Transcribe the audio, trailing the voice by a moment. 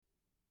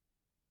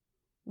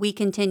We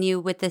continue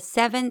with the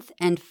seventh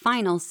and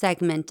final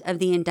segment of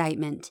the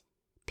indictment,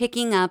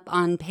 picking up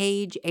on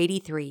page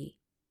 83.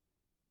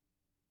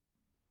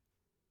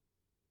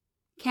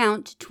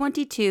 Count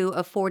 22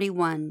 of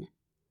 41.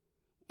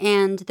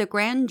 And the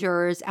grand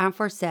jurors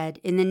aforesaid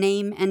in the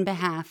name and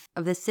behalf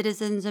of the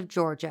citizens of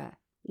Georgia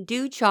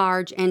do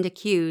charge and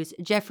accuse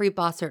Jeffrey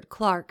Bossert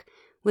Clark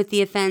with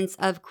the offense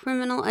of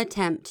criminal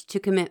attempt to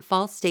commit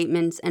false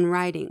statements and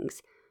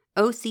writings,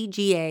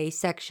 OCGA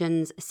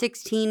sections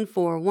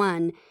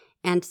 1641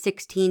 and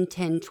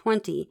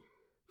 161020,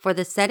 for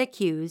the said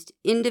accused,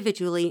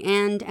 individually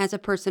and as a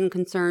person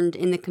concerned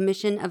in the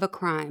commission of a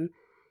crime,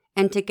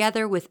 and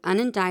together with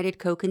unindicted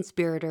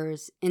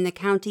co-conspirators in the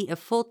county of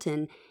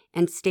Fulton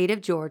and state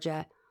of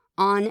Georgia,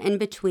 on and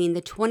between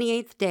the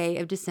 28th day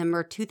of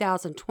December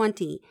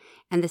 2020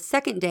 and the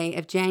 2nd day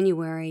of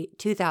January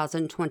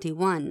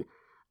 2021,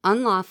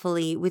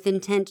 unlawfully with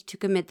intent to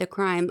commit the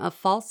crime of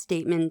false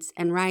statements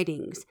and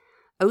writings,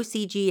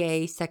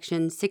 OCGA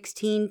section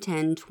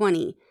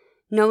 161020,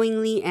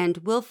 knowingly and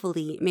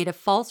willfully made a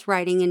false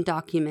writing and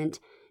document,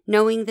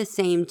 knowing the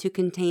same to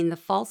contain the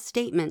false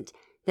statement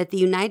that the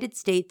United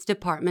States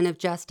Department of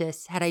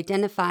Justice had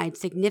identified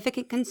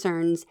significant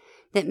concerns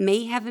that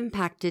may have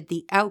impacted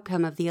the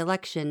outcome of the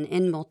election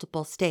in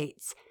multiple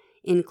states,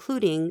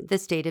 including the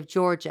state of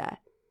Georgia.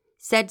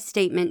 Said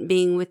statement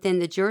being within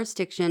the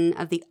jurisdiction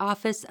of the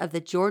Office of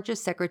the Georgia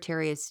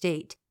Secretary of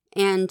State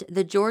and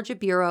the Georgia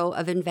Bureau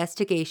of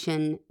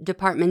Investigation,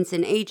 departments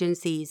and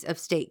agencies of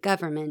state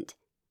government,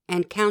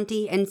 and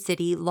county and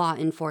city law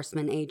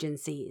enforcement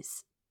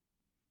agencies.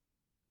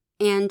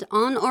 And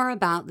on or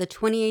about the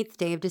 28th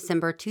day of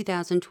December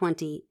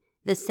 2020,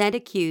 the said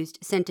accused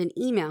sent an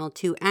email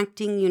to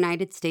Acting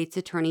United States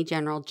Attorney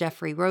General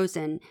Jeffrey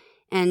Rosen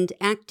and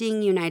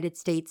Acting United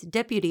States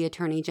Deputy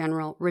Attorney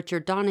General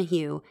Richard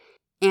Donahue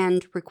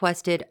and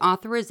requested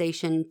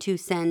authorization to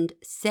send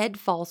said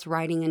false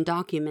writing and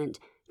document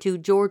to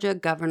Georgia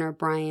Governor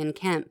Brian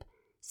Kemp,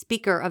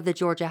 Speaker of the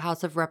Georgia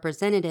House of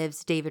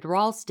Representatives David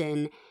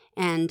Ralston,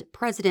 and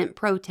President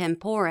pro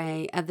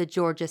tempore of the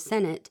Georgia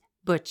Senate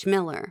Butch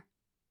Miller.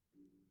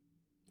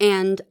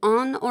 And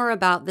on or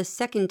about the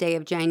 2nd day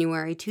of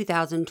January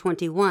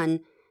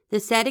 2021, the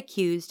said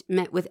accused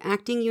met with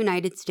Acting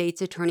United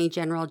States Attorney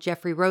General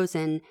Jeffrey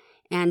Rosen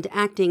and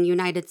Acting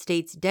United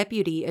States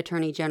Deputy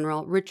Attorney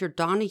General Richard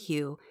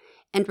Donahue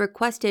and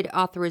requested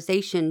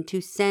authorization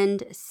to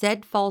send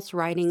said false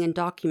writing and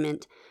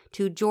document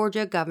to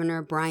Georgia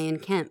Governor Brian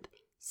Kemp,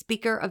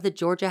 Speaker of the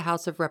Georgia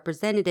House of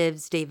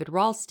Representatives David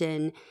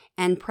Ralston,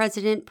 and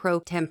President pro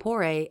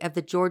tempore of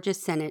the Georgia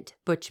Senate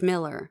Butch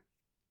Miller.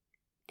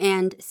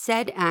 And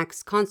said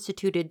acts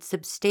constituted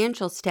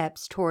substantial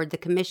steps toward the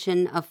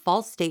commission of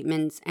false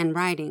statements and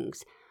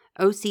writings,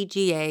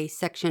 OCGA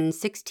section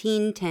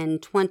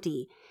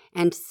 161020,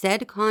 and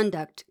said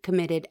conduct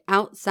committed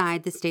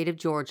outside the state of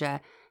Georgia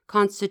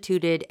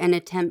constituted an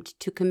attempt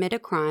to commit a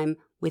crime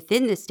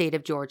within the state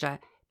of Georgia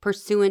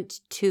pursuant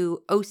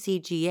to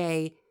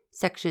OCGA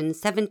section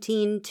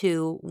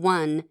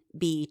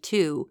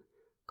 1721B2,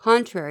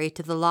 contrary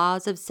to the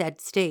laws of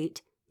said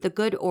state, the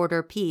good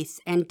order,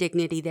 peace, and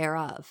dignity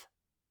thereof.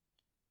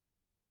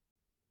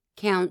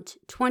 Count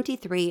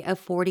 23 of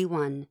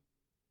 41.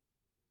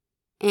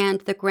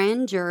 And the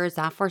grand jurors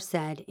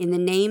aforesaid, in the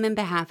name and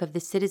behalf of the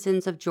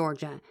citizens of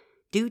Georgia,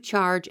 do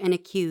charge and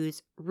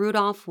accuse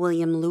Rudolph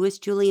William Louis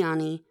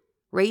Giuliani,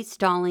 Ray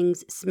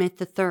Stallings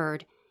Smith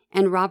III,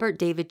 and Robert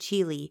David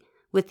Cheeley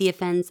with the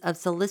offense of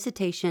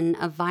solicitation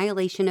of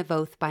violation of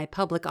oath by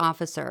public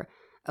officer,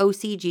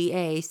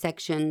 OCGA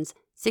sections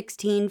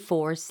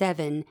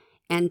 1647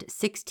 and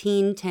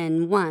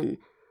 1610(1),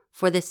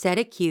 for the said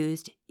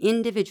accused,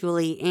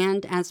 individually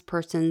and as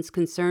persons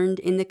concerned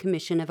in the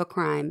commission of a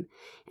crime,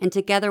 and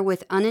together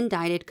with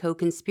unindicted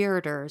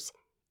co-conspirators,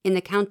 in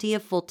the county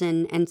of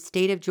Fulton and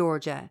state of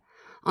Georgia,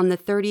 on the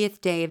 30th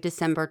day of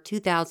December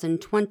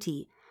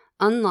 2020,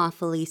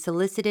 unlawfully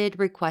solicited,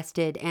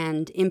 requested,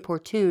 and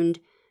importuned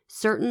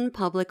certain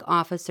public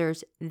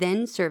officers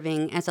then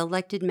serving as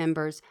elected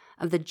members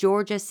of the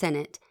Georgia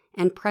Senate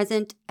and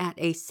present at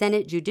a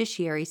Senate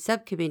Judiciary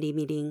Subcommittee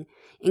meeting,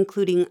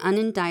 including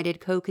unindicted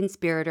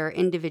co-conspirator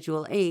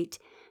Individual 8,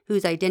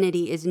 whose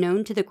identity is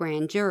known to the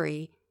grand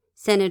jury,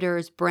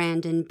 Senators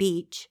Brandon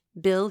Beach,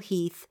 Bill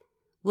Heath,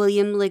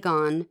 William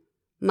Ligon,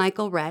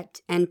 Michael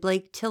Rhett, and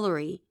Blake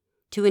Tillery,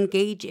 to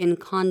engage in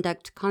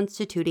conduct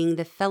constituting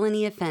the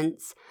felony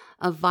offense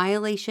of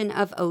violation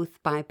of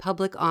oath by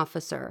public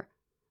officer,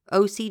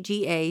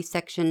 OCGA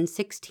section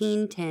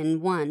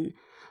 1610(1),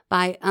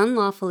 by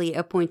unlawfully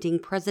appointing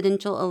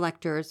presidential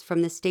electors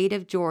from the state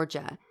of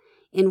Georgia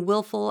in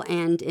willful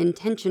and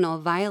intentional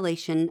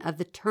violation of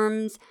the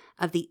terms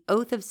of the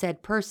oath of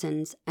said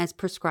persons as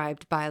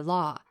prescribed by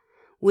law,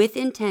 with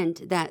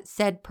intent that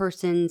said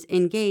persons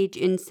engage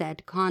in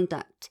said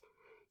conduct,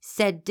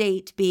 said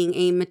date being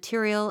a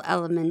material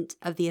element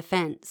of the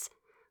offense,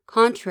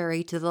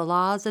 contrary to the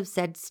laws of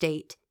said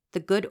state, the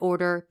good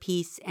order,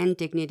 peace, and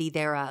dignity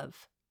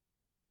thereof.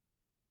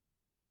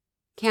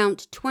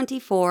 Count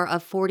 24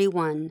 of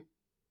 41.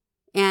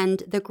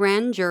 and the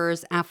grand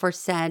jurors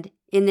aforesaid,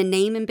 in the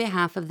name and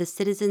behalf of the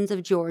citizens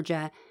of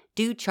Georgia,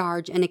 do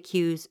charge and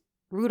accuse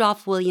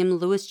Rudolph William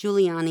Louis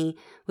Giuliani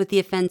with the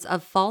offense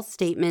of false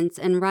statements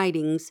and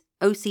writings,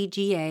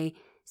 OCGA,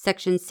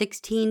 Section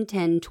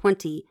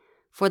 1610-20,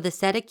 for the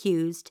said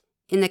accused,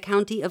 in the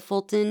county of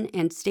Fulton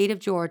and state of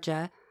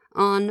Georgia,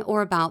 on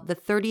or about the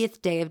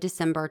 30th day of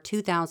December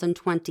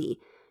 2020,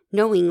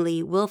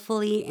 knowingly,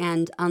 willfully,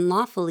 and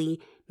unlawfully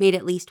made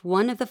at least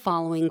one of the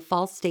following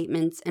false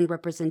statements and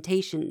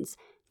representations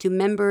to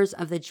members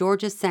of the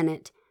Georgia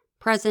Senate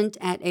present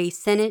at a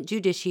Senate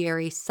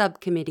Judiciary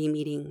Subcommittee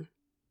meeting.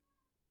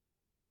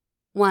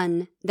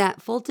 1.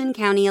 That Fulton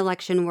County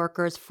election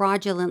workers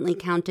fraudulently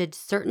counted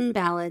certain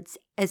ballots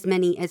as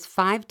many as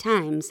 5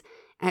 times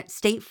at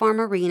State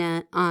Farm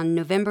Arena on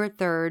November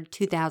 3,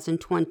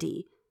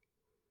 2020.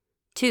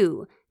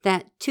 2.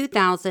 That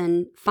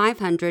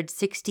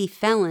 2,560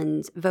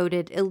 felons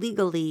voted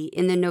illegally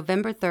in the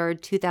November 3,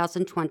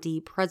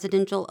 2020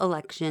 presidential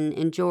election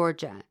in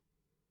Georgia.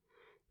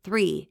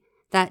 3.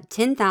 That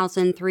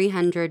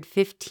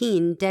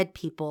 10,315 dead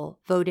people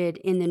voted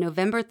in the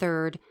November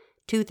 3,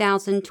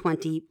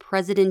 2020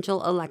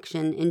 presidential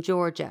election in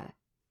Georgia.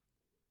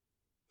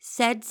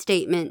 Said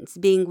statements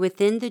being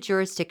within the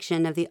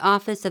jurisdiction of the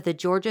Office of the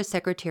Georgia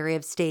Secretary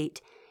of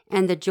State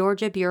and the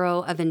Georgia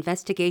Bureau of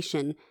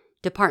Investigation,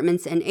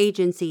 departments and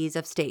agencies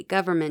of state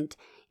government,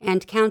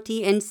 and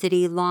county and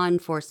city law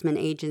enforcement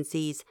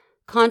agencies,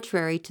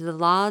 contrary to the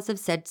laws of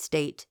said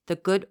state, the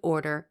good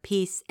order,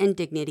 peace, and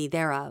dignity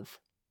thereof.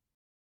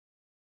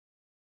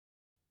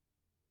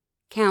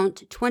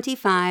 Count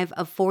 25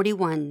 of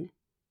 41.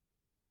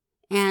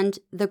 And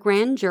the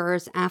grand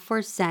jurors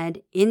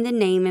aforesaid, in the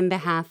name and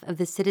behalf of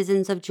the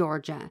citizens of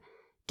Georgia,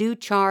 do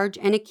charge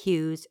and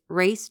accuse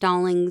Ray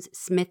Stallings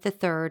Smith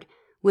III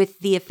with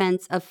the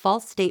offense of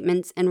false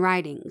statements and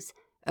writings,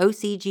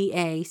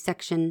 OCGA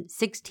Section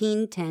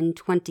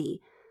 1610-20,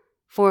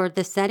 for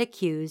the said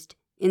accused,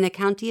 in the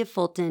county of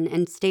Fulton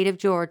and state of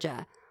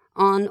Georgia,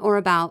 on or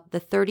about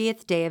the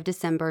 30th day of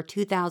December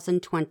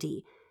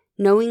 2020,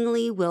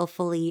 knowingly,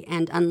 willfully,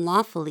 and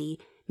unlawfully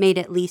made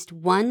at least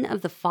one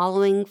of the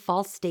following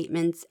false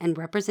statements and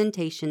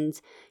representations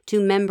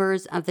to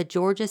members of the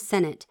Georgia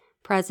Senate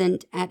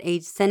present at a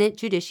Senate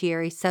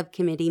Judiciary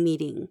Subcommittee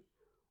meeting.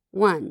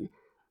 1.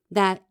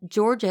 That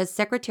Georgia's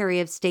Secretary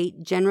of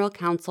State General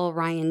Counsel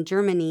Ryan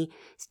Germany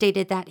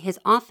stated that his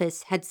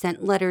office had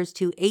sent letters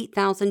to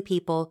 8,000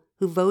 people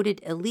who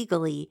voted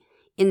illegally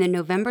in the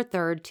November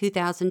 3,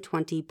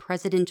 2020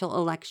 presidential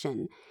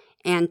election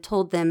and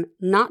told them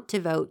not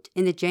to vote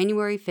in the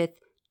January 5,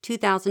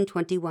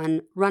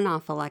 2021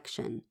 runoff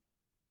election.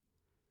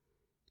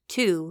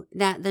 2.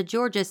 That the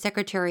Georgia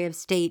Secretary of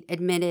State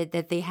admitted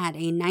that they had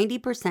a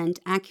 90%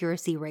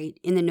 accuracy rate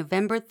in the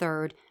November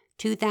 3,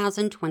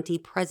 2020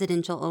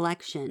 presidential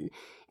election,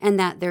 and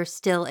that there's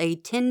still a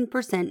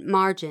 10%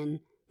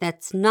 margin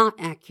that's not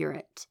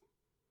accurate.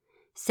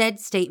 Said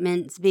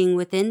statements being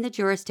within the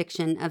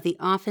jurisdiction of the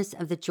Office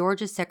of the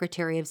Georgia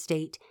Secretary of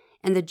State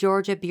and the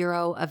Georgia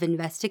Bureau of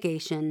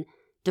Investigation,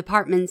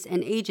 departments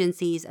and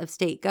agencies of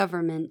state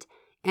government,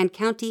 and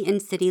county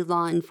and city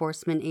law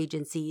enforcement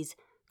agencies,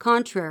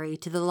 contrary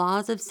to the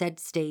laws of said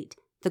state,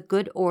 the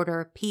good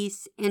order,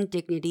 peace, and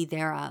dignity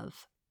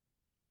thereof.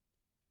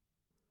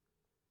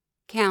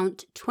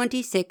 Count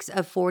 26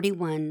 of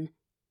 41.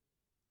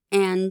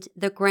 And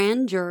the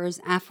grand jurors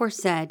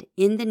aforesaid,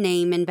 in the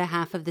name and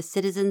behalf of the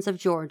citizens of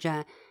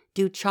Georgia,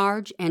 do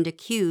charge and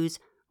accuse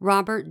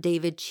Robert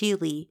David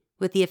Cheeley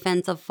with the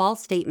offense of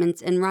false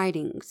statements and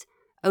writings,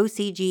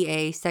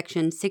 OCGA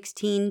Section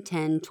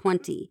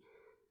 1610-20,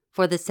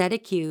 for the said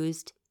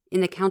accused,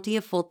 in the county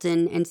of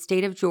Fulton and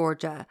state of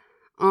Georgia,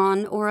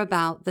 on or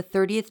about the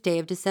 30th day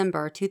of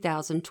December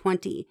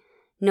 2020,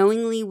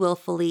 knowingly,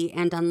 willfully,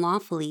 and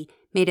unlawfully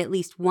made at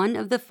least one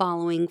of the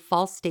following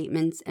false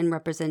statements and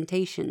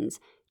representations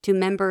to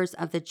members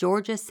of the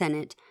Georgia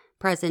Senate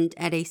present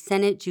at a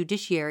Senate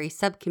Judiciary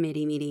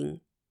Subcommittee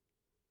meeting.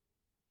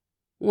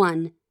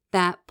 1.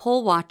 That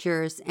poll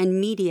watchers and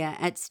media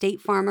at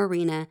State Farm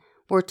Arena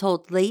were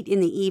told late in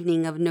the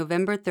evening of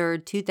November 3,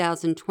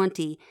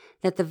 2020,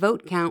 that the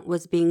vote count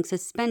was being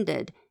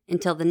suspended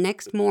until the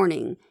next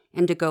morning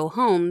and to go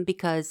home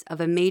because of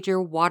a major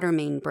water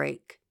main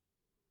break.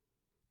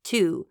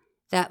 2.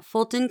 That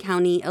Fulton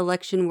County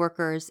election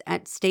workers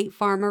at State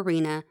Farm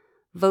Arena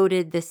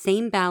voted the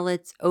same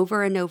ballots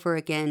over and over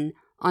again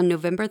on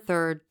November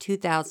 3,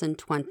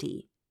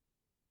 2020.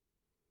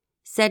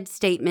 Said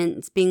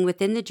statements being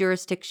within the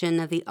jurisdiction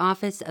of the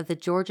Office of the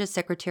Georgia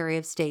Secretary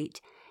of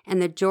State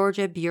and the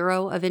Georgia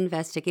Bureau of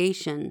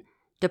Investigation,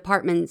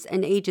 departments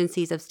and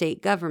agencies of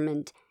state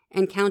government,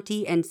 and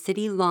county and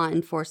city law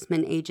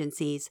enforcement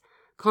agencies,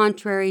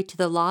 contrary to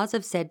the laws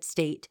of said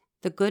state,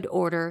 the good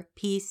order,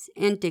 peace,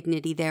 and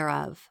dignity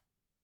thereof.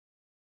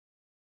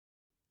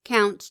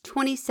 Count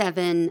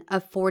 27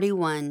 of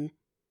 41.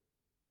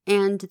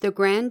 And the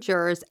grand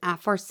jurors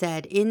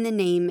aforesaid, in the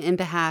name and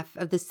behalf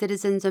of the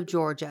citizens of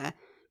Georgia,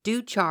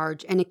 do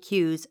charge and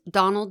accuse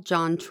Donald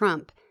John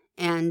Trump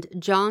and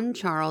John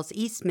Charles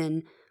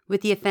Eastman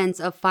with the offense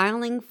of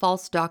filing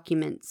false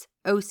documents,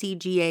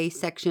 OCGA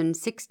Section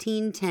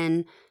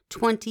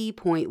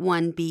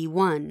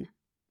 1610-20.1b1.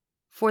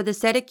 For the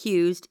said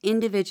accused,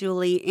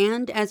 individually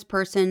and as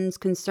persons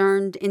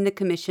concerned in the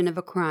commission of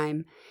a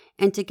crime,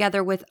 and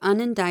together with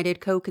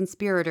unindicted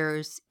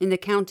co-conspirators in the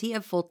county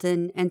of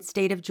Fulton and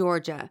state of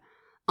Georgia,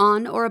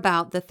 on or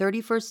about the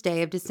 31st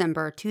day of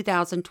December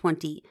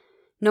 2020,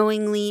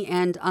 knowingly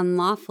and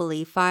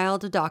unlawfully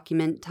filed a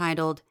document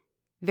titled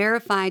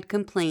Verified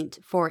Complaint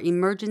for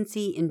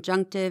Emergency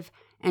Injunctive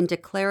and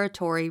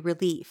Declaratory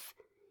Relief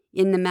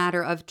in the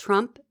matter of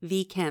Trump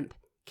v. Kemp,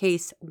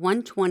 Case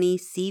 120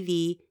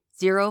 CV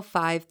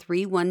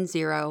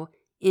 05310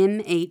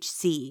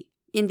 MHC,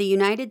 in the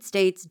United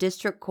States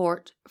District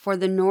Court for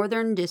the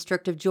Northern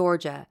District of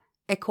Georgia,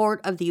 a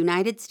court of the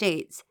United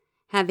States,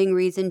 having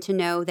reason to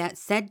know that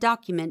said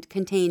document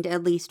contained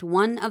at least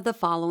one of the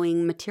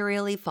following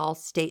materially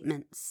false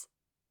statements.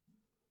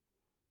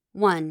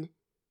 1.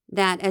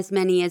 That as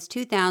many as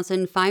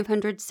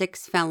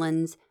 2,506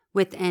 felons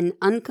with an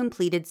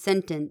uncompleted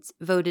sentence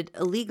voted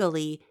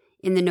illegally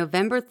in the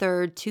November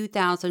 3,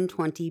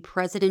 2020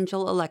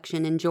 presidential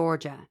election in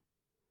Georgia.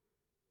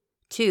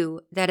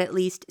 2. That at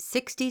least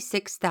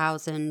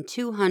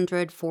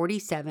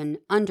 66,247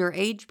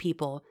 underage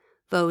people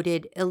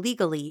voted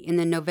illegally in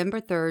the November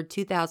 3,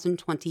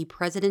 2020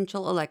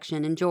 presidential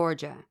election in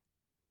Georgia.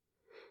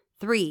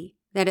 3.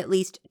 That at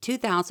least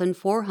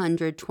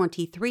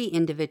 2,423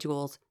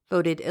 individuals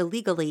voted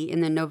illegally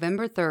in the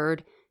November 3,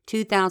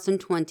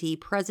 2020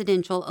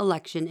 presidential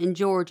election in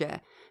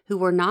Georgia who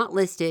were not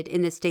listed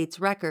in the state's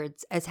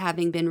records as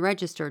having been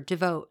registered to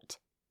vote.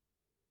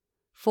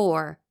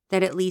 4.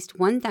 That at least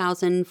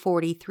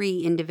 1,043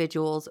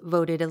 individuals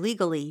voted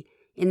illegally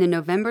in the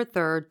November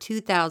 3,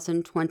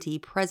 2020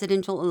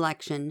 presidential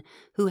election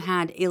who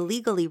had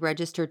illegally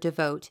registered to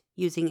vote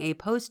using a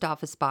post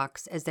office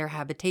box as their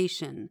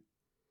habitation.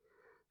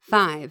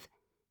 5.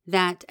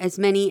 That as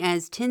many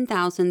as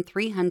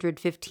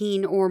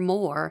 10,315 or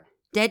more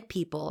dead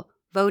people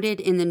voted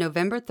in the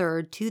November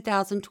 3,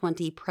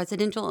 2020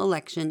 presidential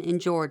election in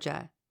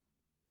Georgia.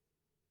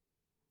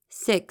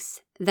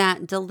 6.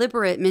 That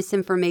deliberate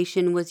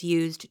misinformation was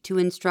used to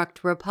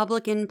instruct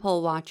Republican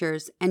poll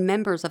watchers and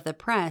members of the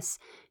press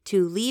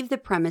to leave the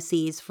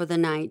premises for the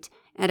night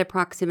at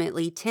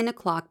approximately 10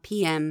 o'clock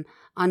p.m.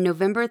 on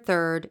November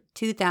 3,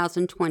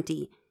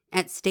 2020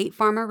 at State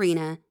Farm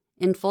Arena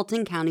in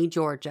Fulton County,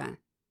 Georgia.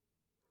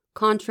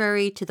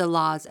 Contrary to the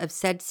laws of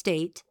said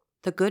state,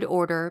 the good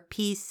order,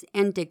 peace,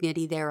 and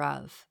dignity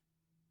thereof.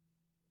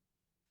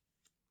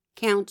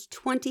 Count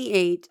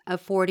 28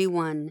 of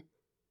 41.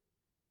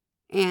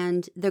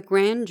 And the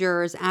grand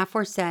jurors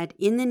aforesaid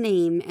in the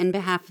name and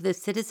behalf of the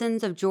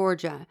citizens of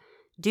Georgia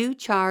do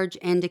charge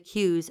and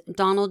accuse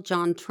Donald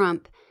John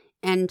Trump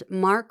and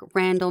Mark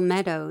Randall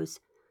Meadows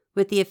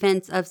with the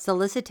offense of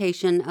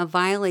solicitation of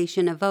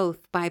violation of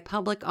oath by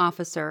public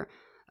officer,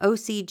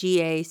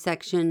 OCGA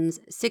Sections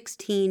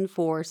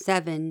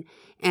 1647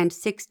 and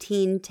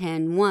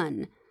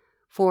 1610(1),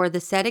 for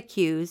the said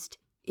accused,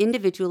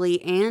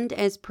 individually and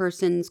as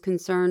persons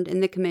concerned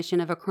in the commission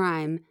of a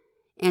crime,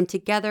 and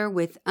together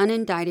with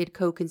unindicted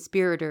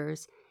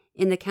co-conspirators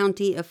in the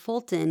county of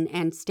Fulton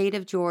and state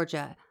of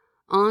Georgia,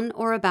 on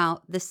or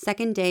about the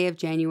 2nd day of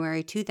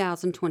January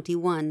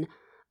 2021,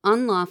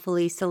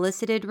 unlawfully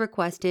solicited,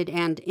 requested,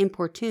 and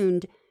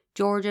importuned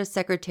Georgia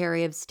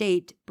Secretary of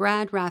State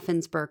Brad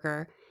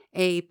Raffensperger,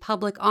 a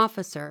public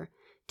officer,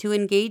 to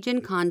engage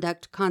in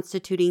conduct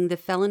constituting the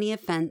felony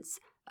offense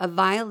of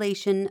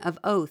violation of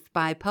oath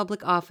by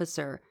public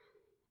officer,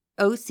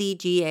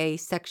 OCGA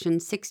Section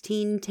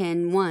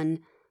 1610(1),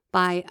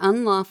 by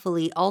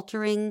unlawfully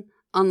altering,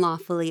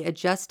 unlawfully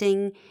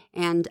adjusting,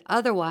 and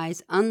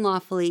otherwise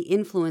unlawfully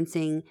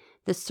influencing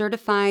the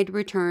certified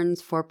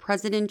returns for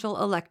presidential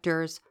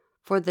electors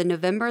for the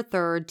November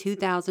 3,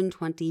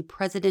 2020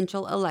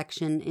 presidential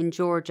election in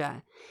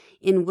Georgia,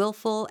 in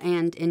willful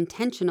and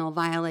intentional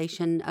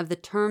violation of the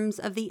terms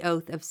of the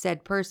oath of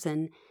said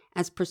person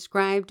as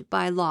prescribed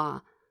by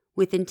law,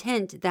 with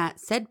intent that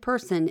said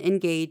person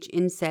engage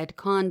in said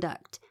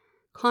conduct,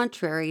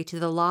 contrary to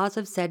the laws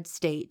of said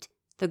state,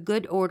 the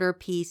good order,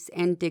 peace,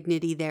 and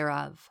dignity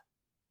thereof.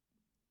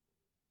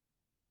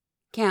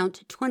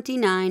 Count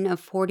 29 of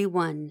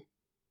 41.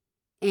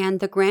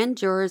 And the grand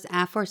jurors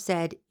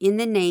aforesaid in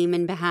the name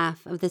and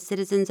behalf of the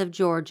citizens of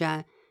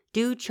Georgia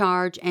do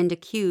charge and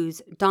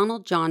accuse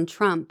Donald John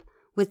Trump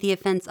with the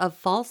offense of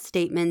false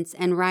statements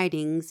and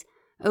writings,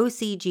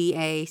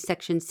 OCGA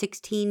Section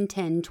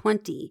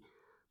 1610(20),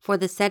 for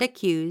the said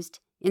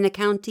accused in the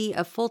county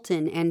of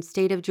Fulton and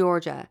state of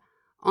Georgia,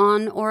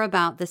 on or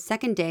about the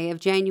 2nd day of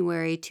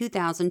January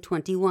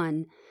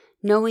 2021,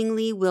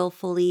 knowingly,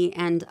 willfully,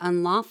 and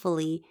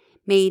unlawfully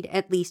made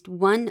at least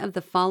one of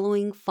the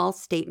following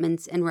false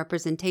statements and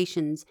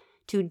representations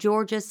to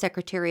Georgia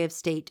Secretary of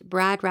State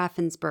Brad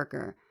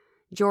Raffensperger,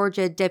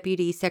 Georgia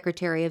Deputy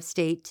Secretary of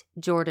State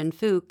Jordan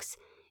Fuchs,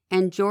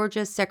 and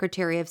Georgia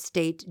Secretary of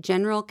State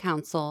General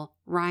Counsel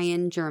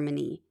Ryan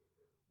Germany.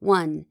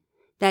 1.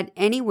 That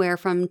anywhere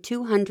from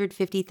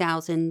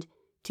 250,000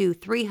 to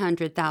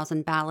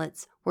 300,000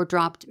 ballots were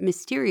dropped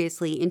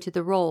mysteriously into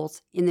the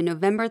rolls in the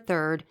November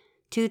 3,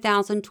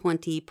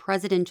 2020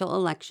 presidential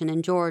election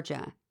in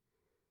Georgia.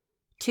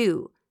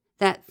 2.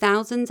 That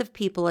thousands of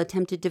people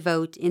attempted to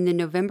vote in the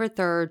November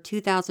 3,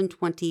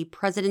 2020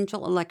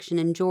 presidential election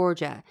in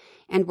Georgia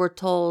and were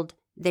told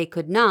they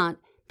could not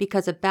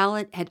because a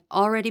ballot had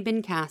already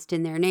been cast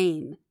in their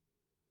name.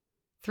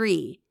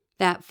 3.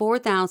 That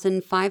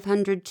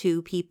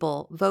 4,502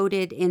 people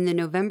voted in the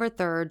November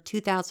 3,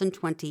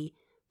 2020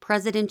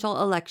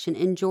 presidential election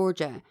in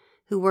Georgia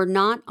who were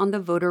not on the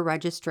voter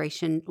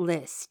registration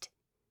list.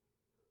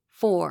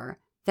 4.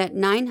 That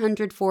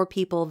 904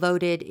 people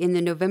voted in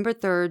the November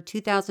 3,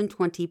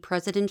 2020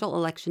 presidential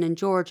election in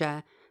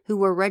Georgia who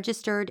were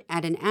registered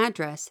at an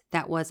address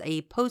that was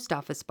a post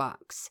office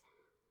box.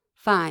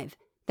 5.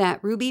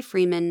 That Ruby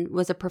Freeman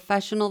was a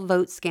professional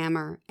vote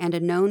scammer and a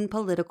known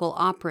political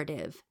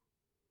operative.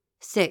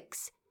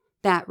 6.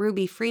 That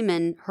Ruby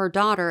Freeman, her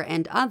daughter,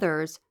 and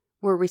others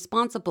were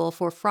responsible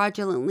for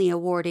fraudulently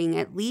awarding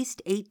at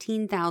least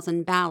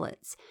 18,000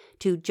 ballots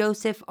to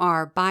Joseph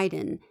R.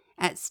 Biden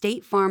at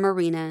State Farm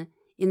Arena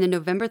in the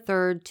November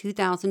 3,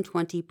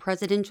 2020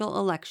 presidential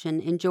election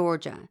in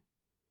Georgia.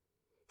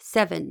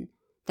 7.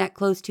 That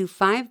close to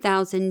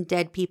 5,000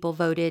 dead people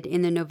voted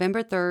in the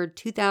November 3,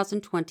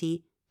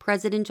 2020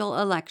 presidential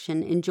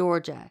election in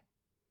Georgia.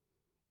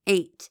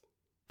 8.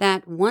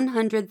 That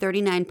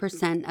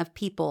 139% of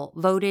people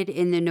voted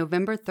in the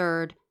November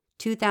 3,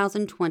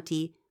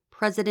 2020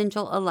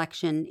 presidential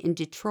election in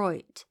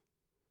Detroit.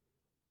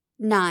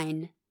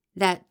 9.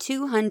 That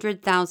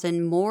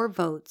 200,000 more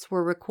votes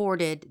were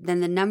recorded than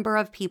the number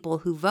of people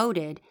who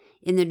voted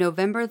in the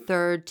November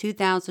 3,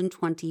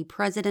 2020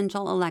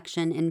 presidential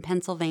election in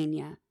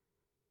Pennsylvania.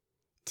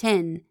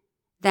 10.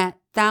 That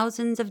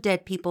thousands of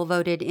dead people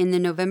voted in the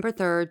November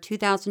 3,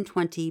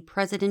 2020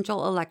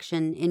 presidential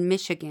election in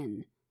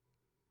Michigan.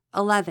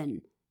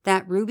 11.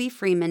 That Ruby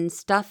Freeman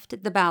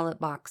stuffed the ballot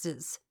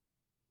boxes.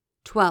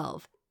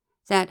 12.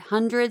 That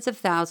hundreds of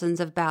thousands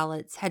of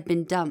ballots had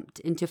been dumped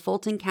into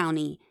Fulton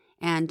County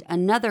and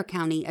another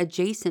county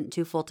adjacent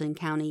to Fulton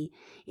County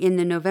in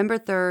the November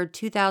 3,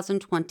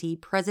 2020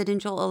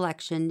 presidential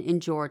election in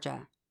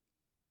Georgia.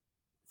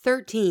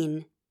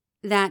 13.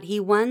 That he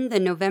won the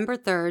November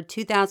 3,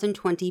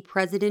 2020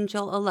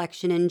 presidential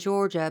election in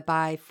Georgia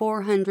by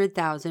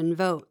 400,000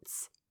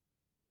 votes.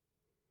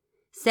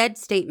 Said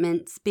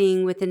statements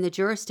being within the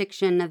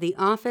jurisdiction of the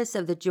Office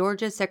of the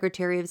Georgia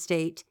Secretary of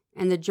State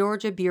and the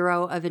Georgia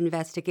Bureau of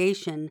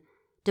Investigation,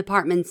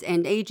 departments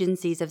and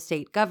agencies of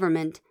state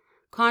government,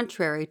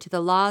 contrary to the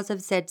laws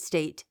of said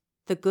state,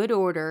 the good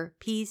order,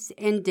 peace,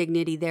 and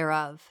dignity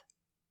thereof.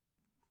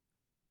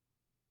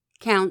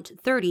 Count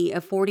 30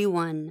 of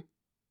 41.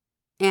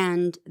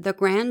 And the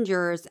grand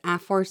jurors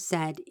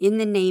aforesaid in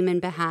the name and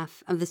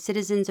behalf of the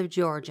citizens of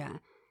Georgia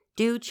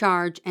do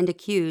charge and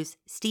accuse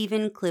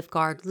Stephen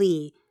Clifford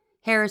Lee,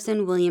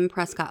 Harrison William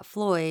Prescott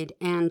Floyd,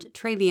 and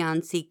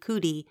Travion C.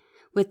 Cootie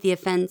with the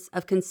offense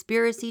of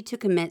conspiracy to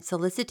commit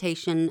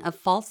solicitation of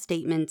false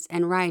statements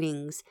and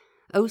writings,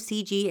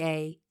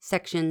 OCGA,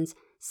 sections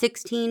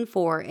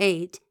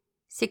 1648,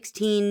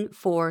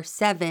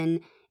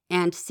 1647,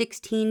 and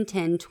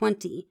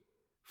 1610-20,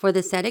 for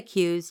the said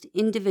accused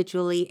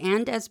individually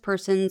and as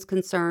persons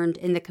concerned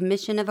in the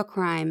commission of a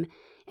crime,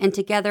 and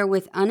together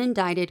with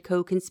unindicted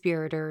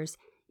co-conspirators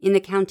in the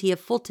county of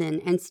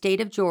Fulton and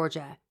state of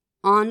Georgia,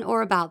 on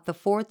or about the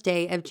 4th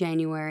day of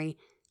January,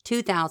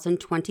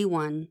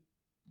 2021.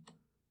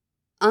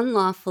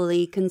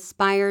 Unlawfully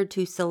conspired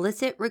to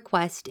solicit,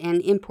 request,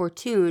 and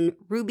importune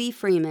Ruby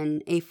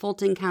Freeman, a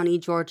Fulton County,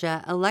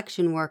 Georgia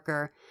election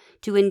worker,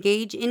 to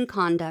engage in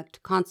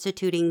conduct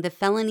constituting the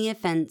felony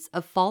offense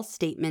of false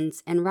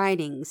statements and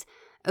writings,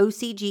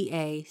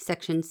 OCGA,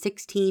 section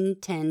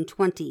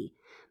 1610-20,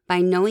 by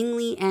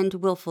knowingly and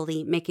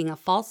willfully making a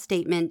false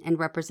statement and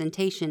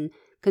representation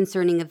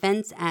concerning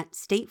events at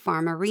State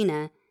Farm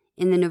Arena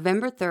in the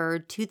November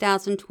 3,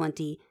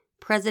 2020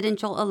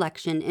 presidential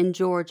election in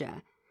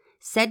Georgia,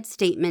 said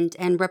statement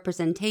and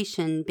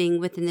representation being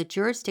within the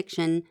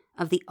jurisdiction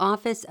of the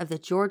Office of the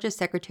Georgia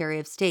Secretary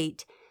of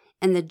State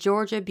and the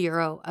Georgia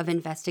Bureau of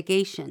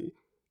Investigation,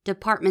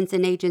 departments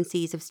and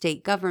agencies of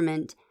state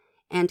government,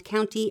 and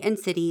county and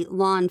city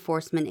law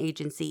enforcement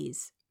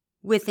agencies,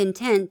 with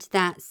intent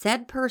that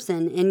said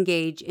person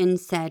engage in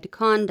said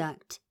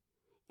conduct.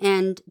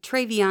 And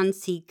Travion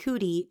C.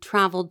 Cootie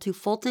traveled to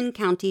Fulton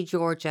County,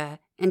 Georgia,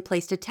 and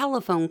placed a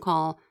telephone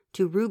call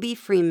to Ruby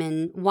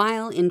Freeman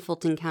while in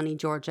Fulton County,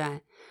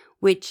 Georgia,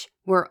 which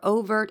were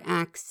overt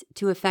acts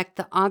to effect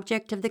the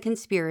object of the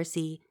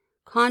conspiracy,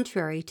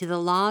 contrary to the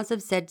laws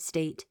of said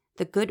state,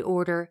 the good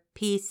order,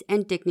 peace,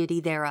 and dignity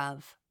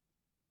thereof.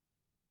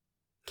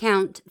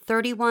 Count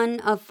 31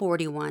 of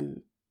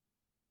 41.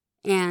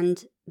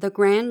 And the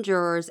grand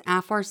jurors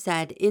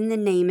aforesaid in the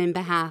name and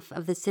behalf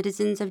of the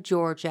citizens of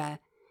Georgia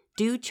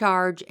do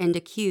charge and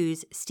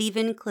accuse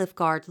Stephen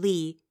Clifford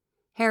Lee,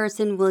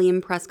 Harrison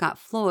William Prescott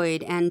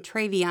Floyd, and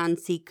Travion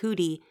C.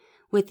 Cootie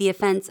with the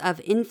offense of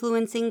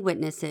influencing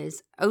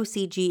witnesses,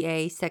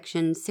 OCGA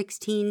Section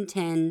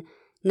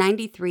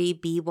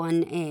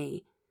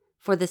 1610-93B1A,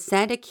 for the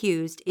said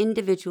accused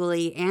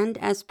individually and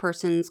as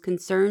persons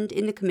concerned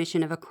in the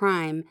commission of a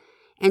crime,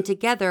 and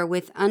together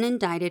with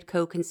unindicted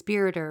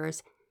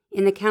co-conspirators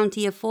in the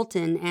county of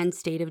Fulton and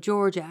state of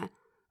Georgia,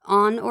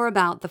 on or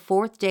about the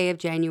 4th day of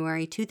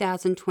January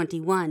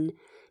 2021,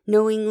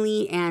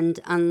 knowingly and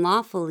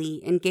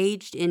unlawfully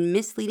engaged in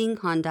misleading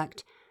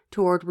conduct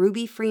toward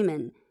Ruby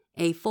Freeman,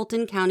 a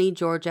Fulton County,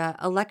 Georgia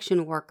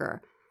election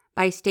worker,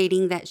 by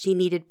stating that she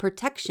needed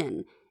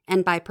protection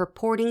and by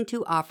purporting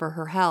to offer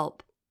her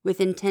help, with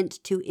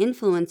intent to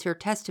influence her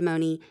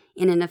testimony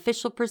in an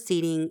official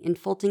proceeding in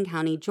Fulton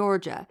County,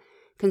 Georgia,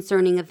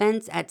 concerning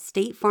events at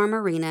State Farm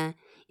Arena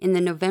in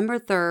the November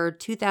 3,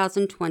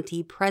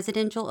 2020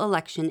 presidential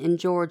election in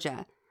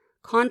Georgia,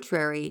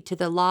 contrary to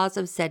the laws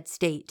of said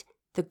state,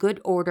 the good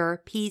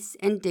order, peace,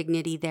 and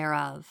dignity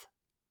thereof.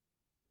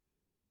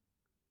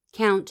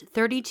 Count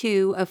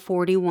 32 of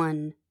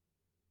 41.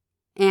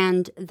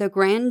 And the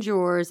grand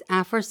jurors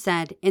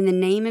aforesaid in the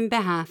name and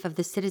behalf of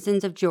the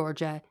citizens of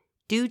Georgia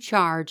do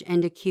charge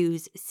and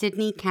accuse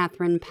Sidney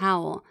Catherine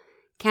Powell,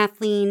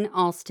 Kathleen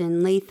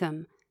Alston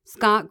Latham,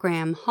 Scott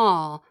Graham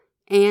Hall,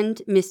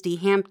 and Misty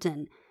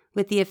Hampton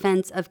with the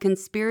offense of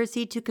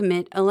conspiracy to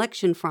commit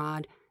election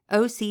fraud,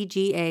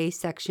 OCGA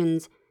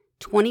Sections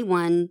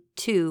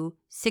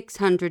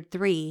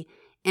 21-603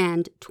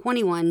 and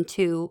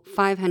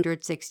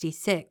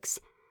 21-566,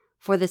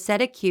 for the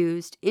said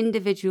accused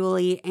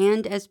individually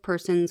and as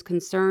persons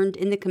concerned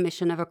in the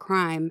commission of a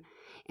crime,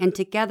 and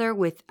together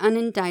with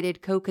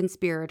unindicted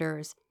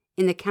co-conspirators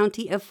in the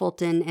county of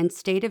Fulton and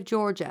state of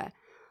Georgia,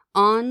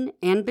 on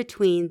and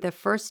between the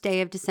 1st day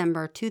of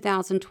December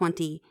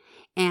 2020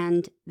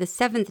 and the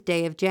 7th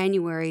day of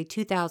January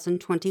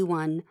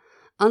 2021,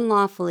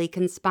 unlawfully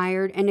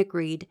conspired and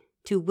agreed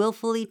to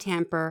willfully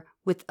tamper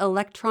with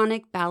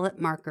electronic ballot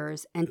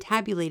markers and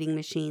tabulating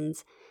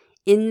machines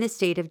in the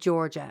state of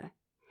Georgia.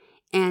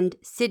 And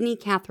Sidney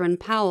Catherine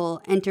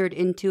Powell entered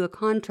into a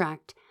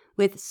contract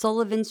with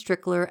Sullivan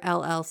Strickler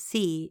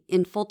LLC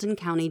in Fulton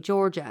County,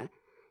 Georgia,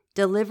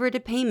 delivered a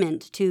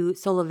payment to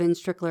Sullivan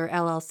Strickler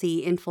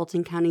LLC in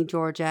Fulton County,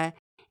 Georgia,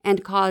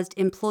 and caused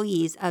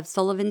employees of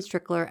Sullivan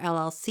Strickler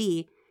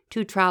LLC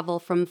to travel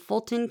from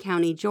Fulton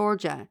County,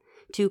 Georgia,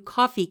 to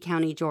Coffee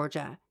County,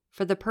 Georgia,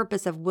 for the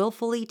purpose of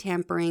willfully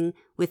tampering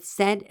with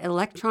said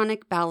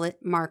electronic ballot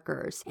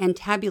markers and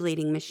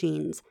tabulating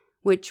machines,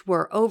 which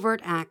were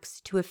overt acts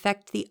to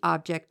effect the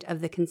object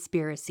of the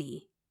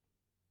conspiracy.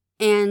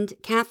 And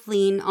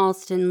Kathleen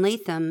Alston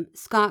Latham,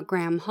 Scott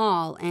Graham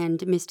Hall,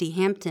 and Misty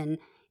Hampton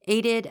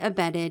aided,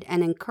 abetted,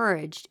 and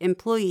encouraged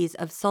employees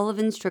of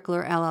Sullivan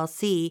Strickler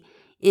LLC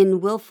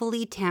in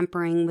willfully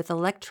tampering with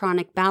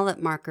electronic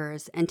ballot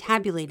markers and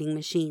tabulating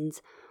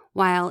machines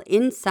while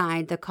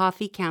inside the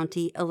Coffee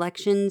County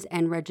Elections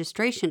and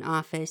Registration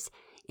Office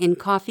in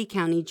Coffee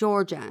County,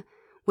 Georgia,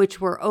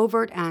 which were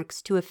overt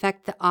acts to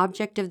effect the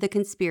object of the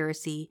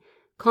conspiracy,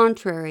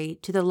 contrary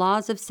to the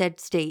laws of said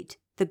state,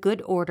 the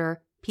good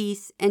order,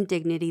 peace, and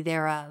dignity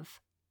thereof.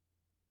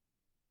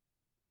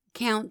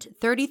 Count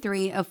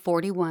 33 of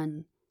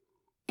 41.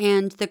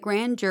 And the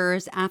grand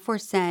jurors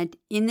aforesaid,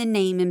 in the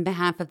name and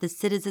behalf of the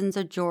citizens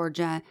of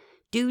Georgia,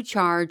 do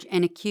charge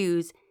and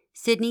accuse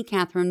Sidney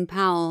Catherine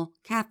Powell,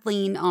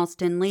 Kathleen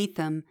Alston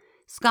Latham,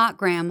 Scott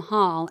Graham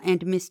Hall,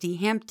 and Misty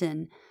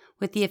Hampton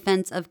with the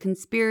offense of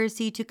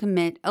conspiracy to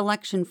commit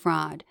election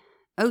fraud,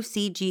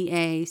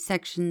 OCGA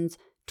Sections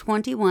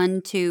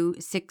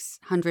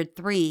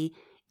 21-603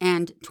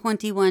 and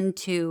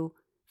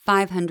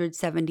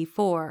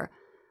 21-574,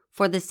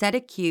 for the said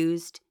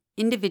accused,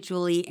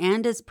 individually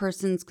and as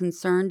persons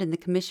concerned in the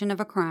commission of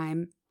a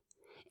crime,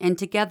 and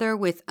together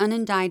with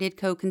unindicted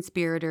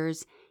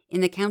co-conspirators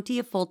in the county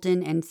of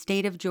Fulton and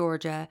state of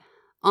Georgia,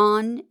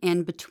 on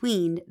and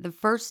between the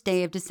 1st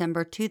day of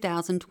December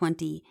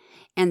 2020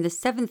 and the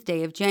 7th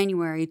day of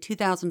January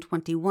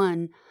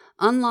 2021,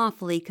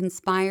 unlawfully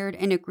conspired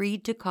and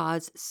agreed to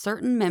cause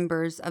certain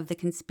members of the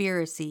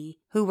conspiracy,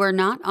 who were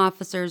not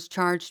officers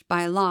charged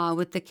by law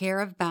with the care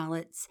of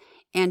ballots,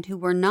 and who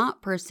were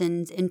not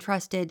persons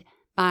entrusted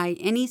by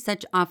any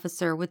such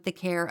officer with the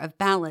care of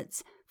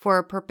ballots for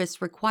a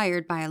purpose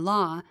required by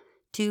law,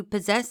 to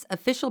possess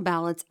official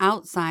ballots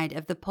outside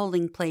of the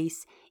polling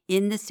place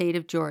in the state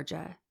of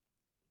Georgia.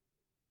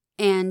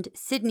 And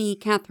Sidney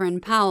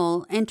Catherine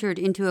Powell entered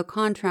into a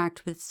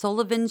contract with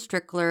Sullivan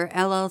Strickler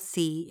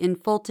LLC in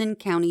Fulton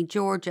County,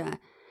 Georgia,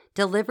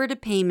 delivered a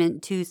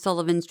payment to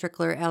Sullivan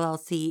Strickler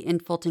LLC in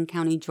Fulton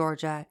County,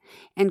 Georgia,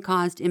 and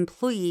caused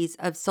employees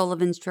of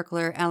Sullivan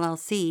Strickler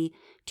LLC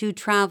to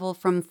travel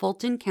from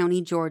Fulton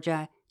County,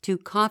 Georgia, to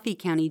Coffee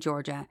County,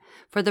 Georgia,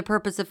 for the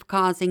purpose of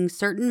causing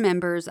certain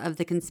members of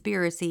the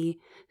conspiracy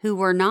who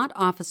were not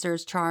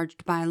officers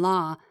charged by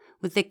law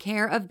with the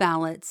care of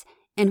ballots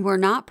and were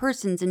not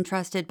persons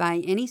entrusted by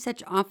any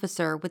such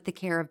officer with the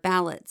care of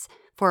ballots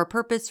for a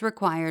purpose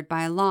required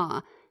by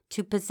law,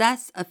 to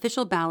possess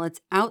official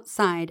ballots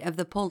outside of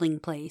the polling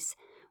place,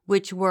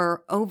 which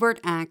were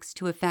overt acts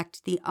to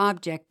effect the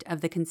object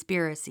of the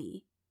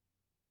conspiracy.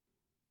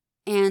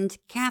 And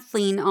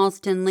Kathleen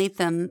Alston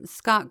Latham,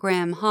 Scott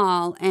Graham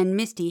Hall, and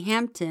Misty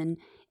Hampton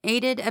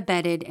aided,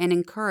 abetted, and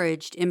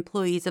encouraged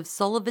employees of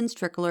Sullivan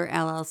Strickler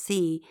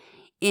LLC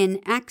in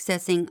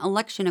accessing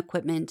election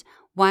equipment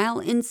while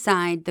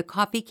inside the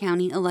Coffee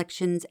County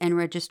Elections and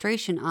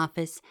Registration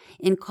Office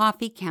in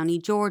Coffee County,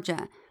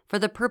 Georgia, for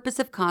the purpose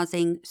of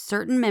causing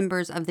certain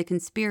members of the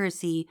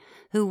conspiracy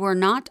who were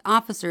not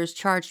officers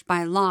charged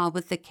by law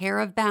with the care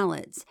of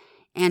ballots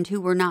and who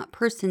were not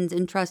persons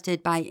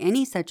entrusted by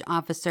any such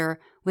officer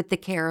with the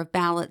care of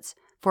ballots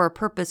for a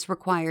purpose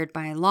required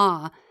by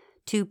law,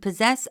 to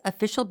possess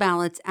official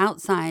ballots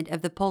outside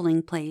of the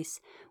polling place,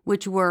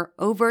 which were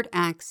overt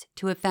acts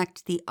to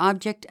effect the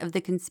object of the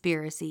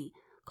conspiracy,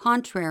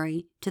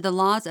 contrary to the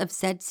laws of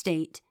said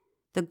state,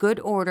 the good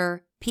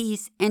order,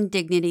 peace, and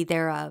dignity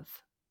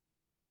thereof.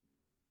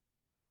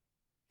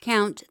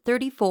 Count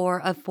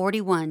 34 of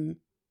 41.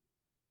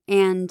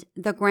 And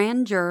the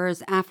grand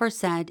jurors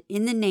aforesaid,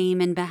 in the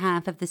name and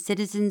behalf of the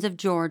citizens of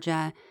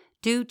Georgia,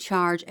 do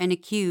charge and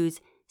accuse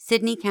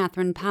Sidney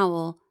Catherine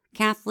Powell,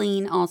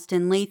 Kathleen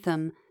Alston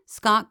Latham,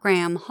 Scott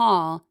Graham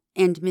Hall,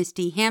 and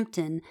Misty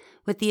Hampton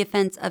with the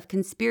offense of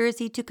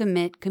conspiracy to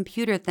commit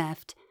computer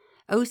theft,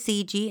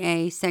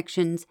 OCGA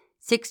sections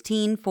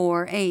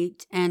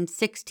 1648 and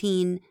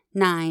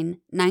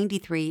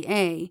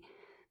 16993A,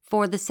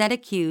 for the said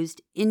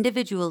accused,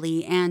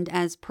 individually and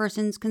as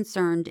persons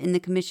concerned in the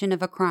commission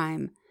of a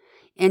crime,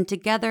 and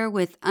together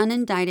with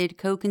unindicted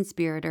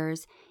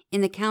co-conspirators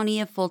in the county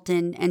of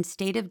Fulton and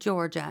state of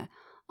Georgia,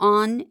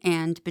 on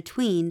and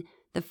between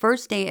the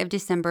 1st day of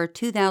December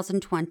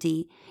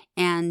 2020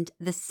 and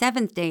the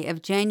 7th day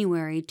of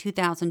January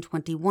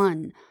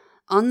 2021,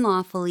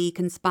 unlawfully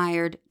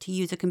conspired to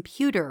use a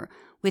computer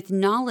with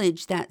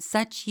knowledge that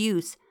such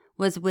use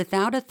was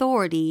without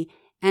authority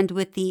and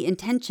with the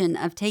intention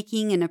of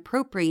taking and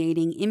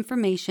appropriating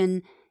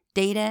information,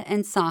 data,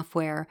 and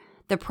software,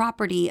 the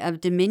property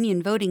of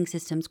Dominion Voting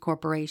Systems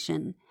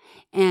Corporation,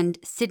 and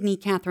Sidney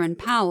Catherine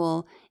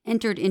Powell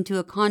entered into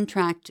a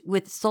contract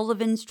with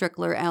Sullivan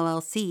Strickler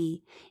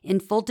LLC in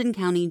Fulton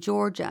County,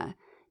 Georgia,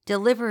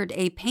 delivered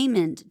a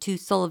payment to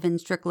Sullivan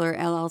Strickler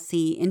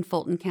LLC in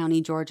Fulton County,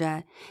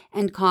 Georgia,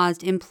 and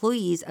caused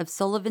employees of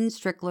Sullivan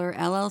Strickler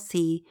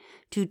LLC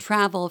to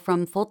travel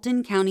from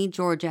Fulton County,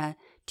 Georgia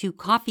to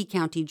Coffee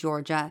County,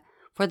 Georgia,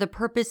 for the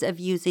purpose of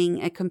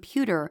using a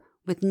computer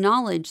with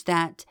knowledge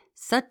that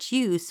such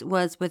use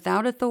was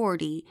without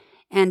authority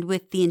and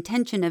with the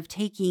intention of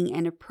taking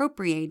and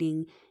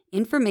appropriating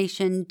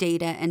information,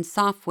 data, and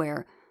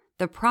software,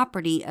 the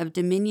property of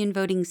Dominion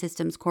Voting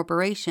Systems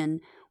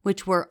Corporation,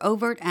 which were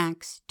overt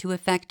acts to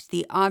effect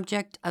the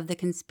object of the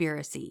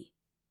conspiracy.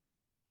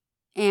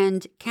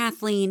 And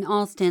Kathleen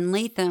Alston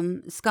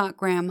Latham, Scott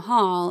Graham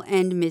Hall,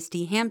 and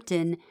Misty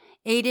Hampton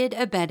aided,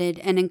 abetted,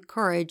 and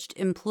encouraged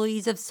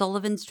employees of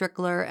Sullivan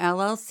Strickler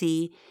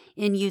LLC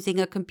in using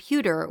a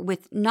computer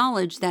with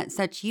knowledge that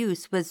such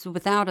use was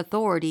without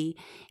authority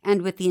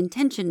and with the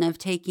intention of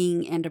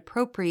taking and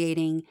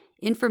appropriating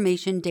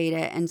information,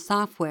 data, and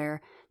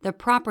software, the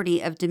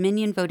property of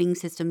Dominion Voting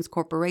Systems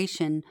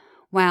Corporation,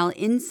 while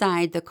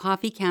inside the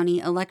Coffee County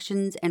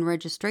Elections and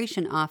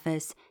Registration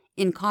Office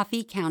in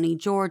Coffee County,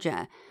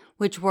 Georgia,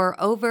 which were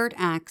overt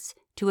acts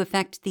to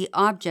effect the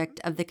object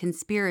of the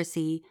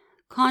conspiracy,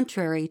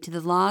 contrary to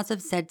the laws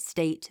of said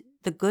state,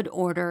 the good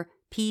order,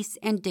 peace,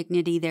 and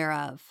dignity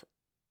thereof.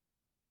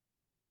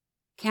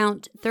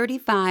 Count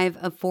 35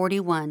 of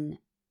 41.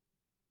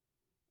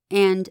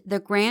 And the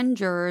grand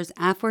jurors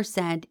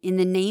aforesaid, in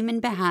the name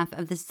and behalf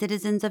of the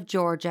citizens of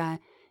Georgia,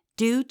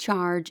 do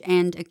charge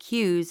and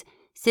accuse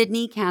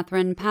Sidney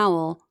Catherine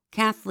Powell,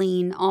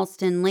 Kathleen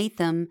Alston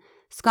Latham,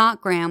 Scott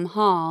Graham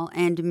Hall,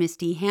 and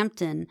Misty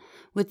Hampton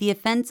with the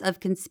offense of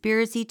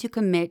conspiracy to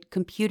commit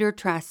computer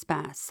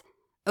trespass,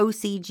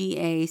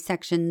 OCGA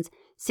sections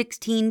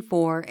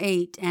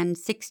 1648 and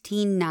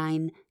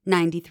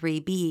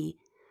 16993B,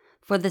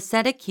 for the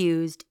said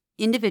accused,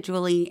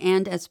 individually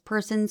and as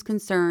persons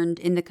concerned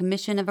in the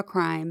commission of a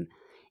crime,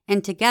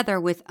 and together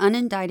with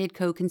unindicted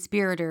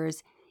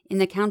co-conspirators in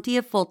the county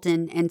of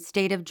Fulton and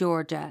state of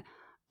Georgia,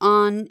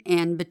 on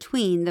and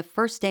between the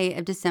 1st day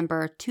of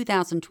December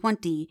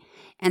 2020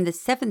 and the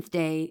 7th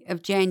day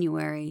of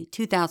January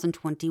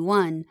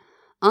 2021,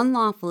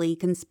 unlawfully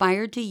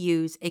conspired to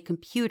use a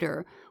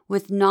computer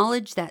with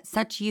knowledge that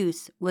such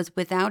use was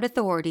without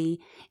authority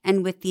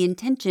and with the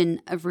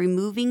intention of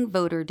removing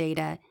voter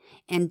data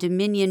and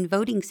Dominion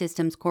Voting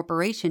Systems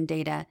Corporation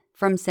data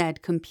from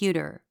said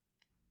computer.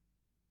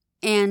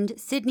 And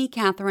Sidney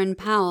Catherine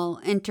Powell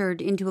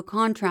entered into a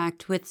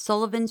contract with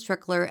Sullivan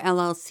Strickler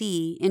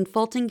LLC in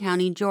Fulton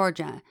County,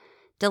 Georgia,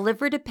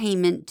 delivered a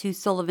payment to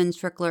Sullivan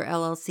Strickler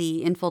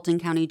LLC in Fulton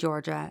County,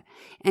 Georgia,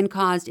 and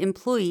caused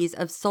employees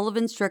of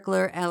Sullivan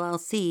Strickler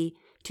LLC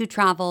to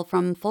travel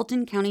from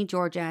Fulton County,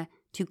 Georgia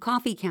to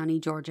Coffee County,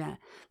 Georgia,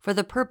 for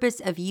the purpose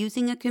of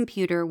using a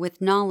computer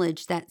with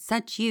knowledge that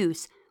such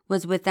use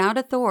was without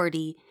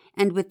authority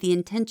and with the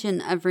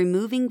intention of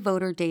removing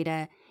voter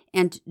data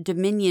and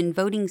Dominion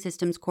Voting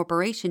Systems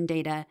Corporation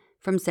data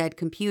from said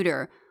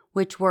computer,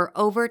 which were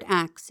overt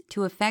acts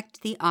to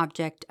effect the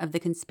object of the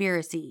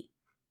conspiracy.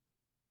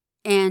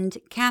 And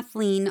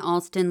Kathleen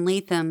Alston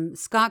Latham,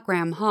 Scott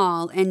Graham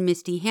Hall, and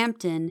Misty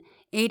Hampton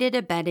aided,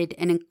 abetted,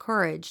 and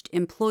encouraged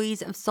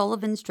employees of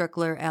Sullivan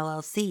Strickler,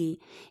 LLC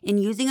in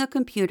using a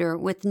computer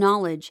with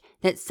knowledge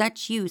that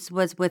such use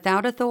was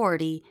without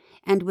authority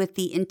and with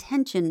the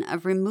intention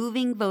of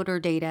removing voter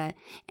data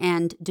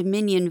and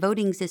Dominion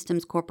Voting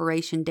Systems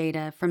Corporation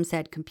data from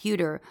said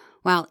computer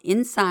while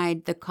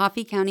inside the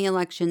Coffee County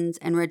Elections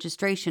and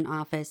Registration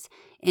Office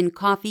in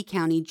Coffee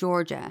County,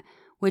 Georgia,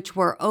 which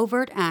were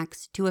overt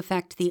acts to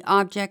effect the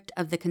object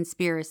of the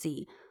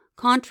conspiracy,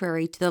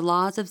 contrary to the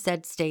laws of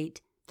said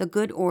state, the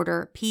good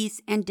order,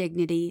 peace, and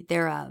dignity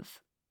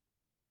thereof.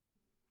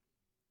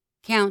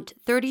 Count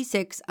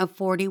 36 of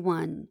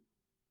 41.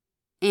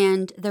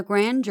 And the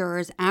grand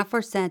jurors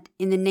aforesaid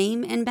in the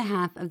name and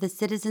behalf of the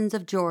citizens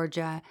of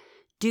Georgia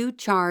do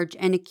charge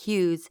and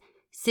accuse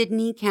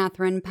Sidney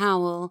Catherine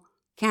Powell,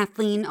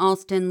 Kathleen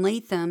Alston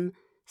Latham,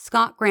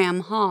 Scott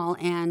Graham Hall,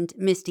 and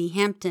Misty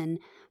Hampton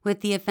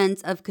with the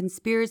offense of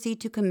conspiracy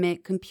to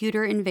commit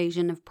computer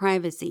invasion of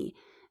privacy,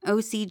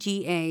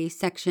 OCGA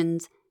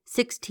sections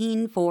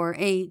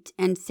 1648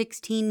 and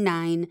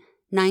 169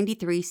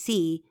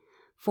 93C,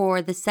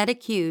 for the said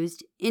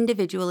accused,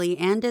 individually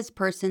and as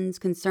persons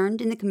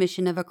concerned in the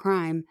commission of a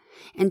crime,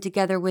 and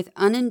together with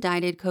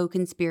unindicted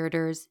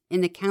co-conspirators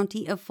in the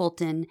county of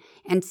Fulton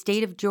and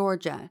state of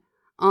Georgia,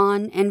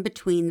 on and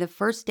between the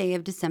 1st day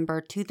of December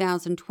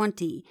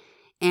 2020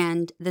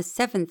 and the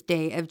 7th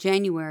day of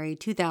January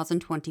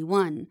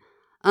 2021,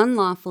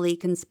 unlawfully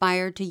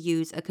conspired to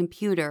use a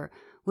computer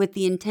with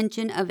the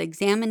intention of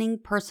examining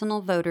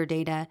personal voter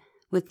data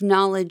with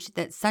knowledge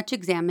that such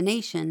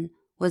examination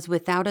was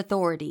without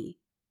authority.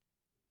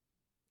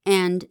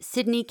 And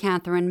Sidney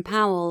Catherine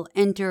Powell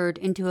entered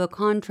into a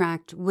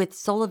contract with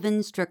Sullivan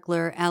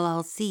Strickler,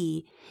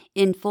 LLC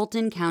in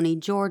Fulton County,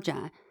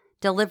 Georgia,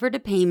 delivered a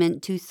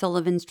payment to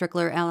Sullivan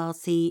Strickler,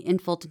 LLC in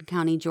Fulton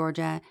County,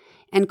 Georgia,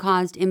 and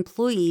caused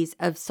employees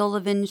of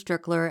Sullivan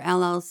Strickler,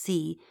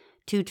 LLC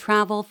to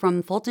travel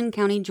from Fulton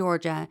County,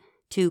 Georgia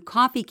to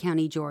Coffee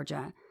County,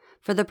 Georgia,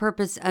 for the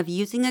purpose of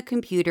using a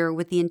computer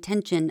with the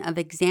intention of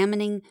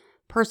examining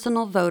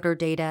personal voter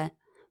data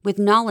with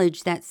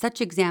knowledge that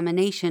such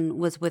examination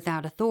was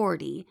without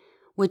authority,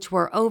 which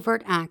were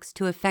overt acts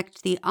to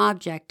effect the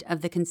object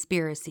of the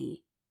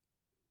conspiracy.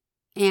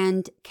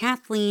 And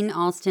Kathleen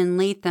Alston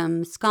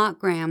Latham, Scott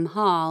Graham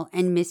Hall,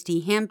 and Misty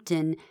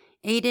Hampton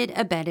aided,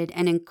 abetted,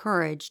 and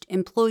encouraged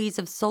employees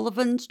of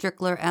Sullivan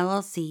Strickler,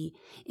 LLC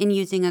in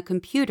using a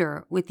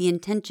computer with the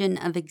intention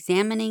of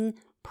examining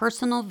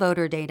personal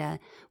voter data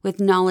with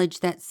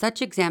knowledge that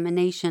such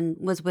examination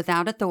was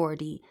without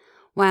authority,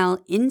 while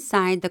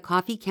inside the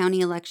Coffee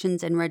County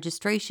Elections and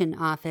Registration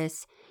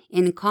Office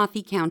in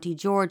Coffee County,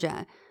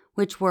 Georgia,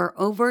 which were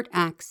overt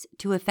acts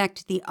to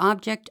effect the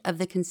object of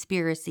the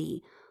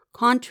conspiracy,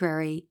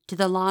 contrary to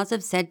the laws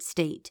of said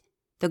state,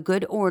 the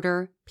good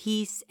order,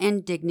 peace,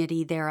 and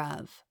dignity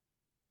thereof.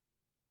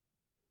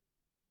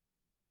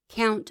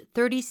 Count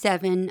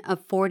 37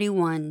 of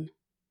 41.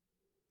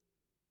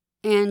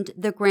 And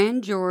the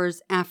grand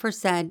jurors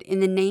aforesaid in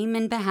the name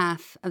and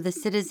behalf of the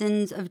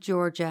citizens of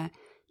Georgia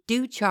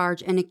do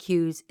charge and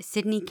accuse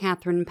Sidney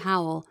Catherine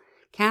Powell,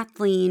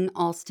 Kathleen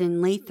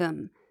Alston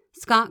Latham,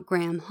 Scott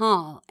Graham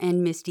Hall,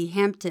 and Misty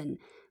Hampton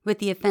with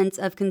the offense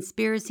of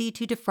conspiracy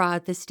to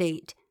defraud the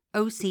state,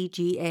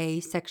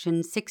 OCGA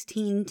section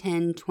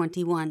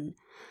 1610-21,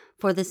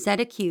 for the said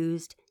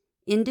accused,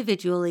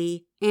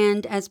 individually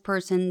and as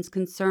persons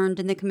concerned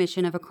in the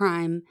commission of a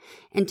crime,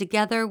 and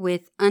together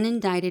with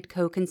unindicted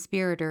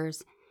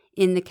co-conspirators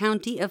in the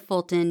county of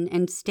Fulton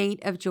and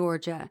state of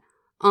Georgia,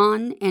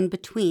 on and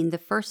between the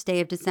 1st day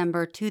of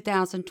December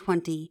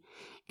 2020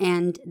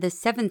 and the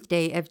 7th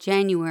day of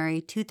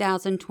January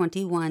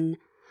 2021,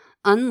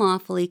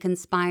 unlawfully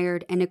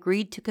conspired and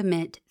agreed to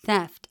commit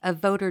theft of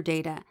voter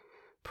data,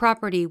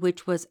 property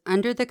which was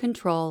under the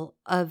control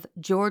of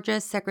Georgia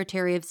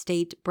Secretary of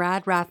State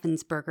Brad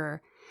Raffensperger,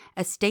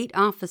 a state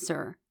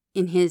officer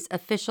in his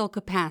official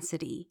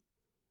capacity.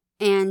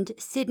 And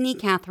Sidney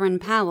Catherine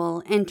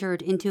Powell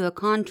entered into a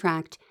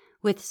contract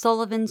with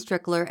Sullivan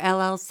Strickler,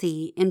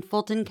 LLC in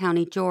Fulton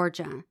County,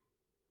 Georgia,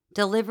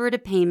 delivered a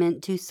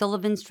payment to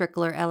Sullivan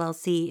Strickler,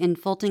 LLC in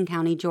Fulton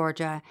County,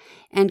 Georgia,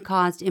 and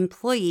caused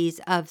employees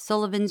of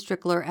Sullivan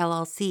Strickler,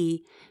 LLC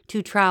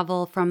to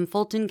travel from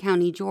Fulton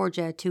County,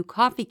 Georgia to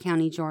Coffee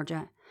County,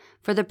 Georgia,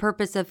 for the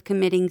purpose of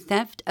committing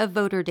theft of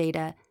voter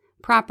data,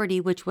 property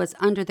which was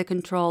under the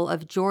control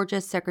of Georgia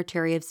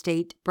Secretary of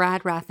State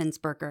Brad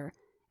Raffensperger,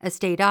 a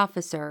state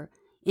officer,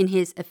 in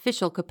his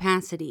official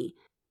capacity,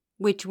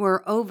 which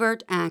were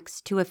overt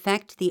acts to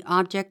effect the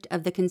object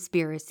of the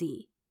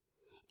conspiracy.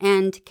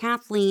 And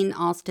Kathleen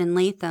Alston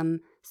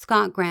Latham,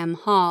 Scott Graham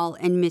Hall,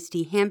 and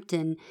Misty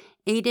Hampton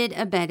aided,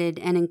 abetted,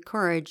 and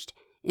encouraged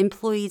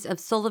employees of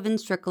Sullivan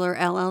Strickler,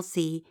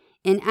 LLC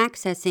in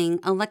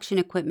accessing election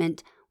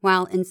equipment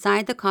while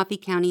inside the Coffee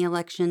County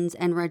Elections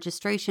and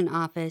Registration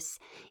Office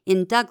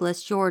in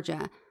Douglas,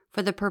 Georgia,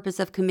 for the purpose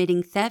of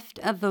committing theft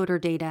of voter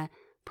data,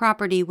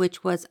 property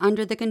which was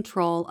under the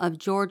control of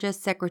Georgia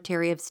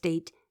Secretary of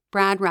State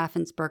Brad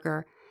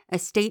Raffensperger, a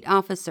state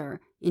officer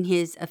in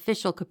his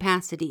official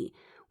capacity,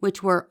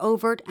 which were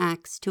overt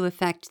acts to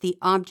effect the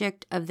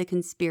object of the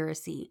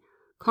conspiracy,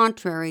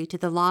 contrary to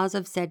the laws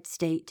of said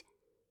state,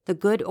 the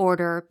good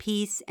order,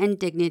 peace, and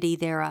dignity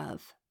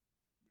thereof.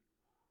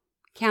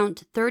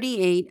 Count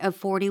 38 of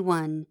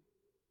 41.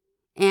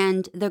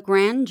 And the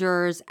grand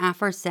jurors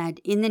aforesaid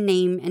in the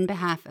name and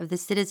behalf of the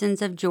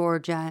citizens of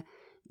Georgia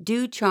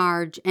do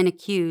charge and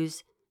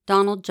accuse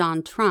Donald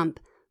John Trump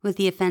with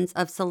the offense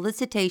of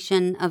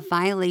solicitation of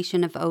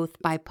violation of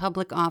oath by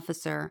public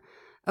officer,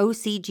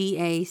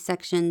 OCGA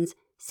sections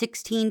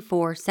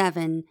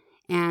 1647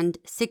 and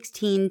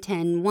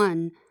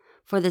 1610(1),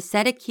 for the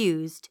said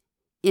accused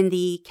in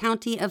the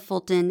county of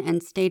Fulton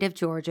and state of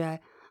Georgia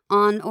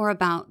on or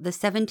about the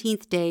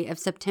 17th day of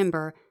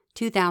September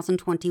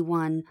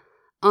 2021,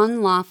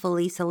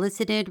 unlawfully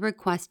solicited,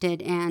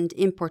 requested, and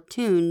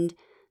importuned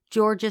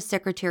Georgia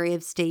Secretary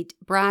of State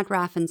Brad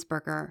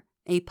Raffensperger,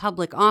 a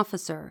public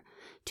officer,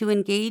 to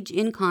engage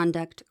in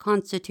conduct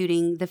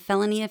constituting the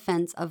felony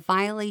offense of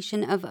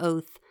violation of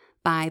oath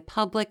by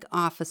public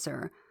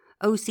officer,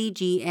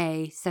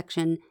 OCGA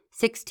section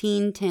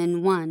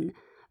 1610(1),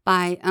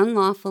 by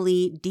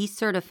unlawfully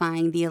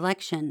decertifying the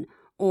election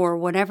or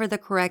whatever the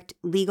correct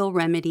legal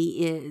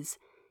remedy is,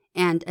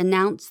 and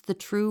announce the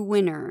true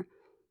winner,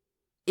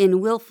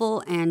 in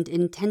willful and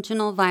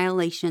intentional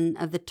violation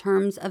of the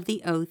terms of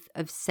the oath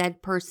of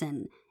said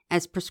person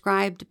as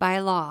prescribed by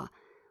law,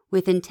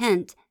 with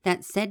intent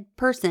that said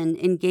person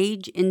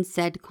engage in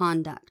said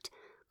conduct,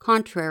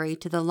 contrary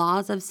to the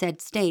laws of said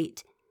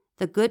state,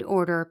 the good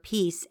order,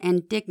 peace,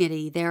 and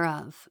dignity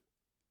thereof.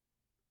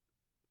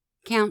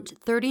 Count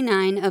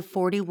 39 of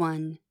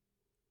 41.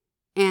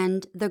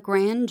 And the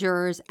grand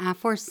jurors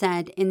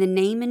aforesaid in the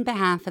name and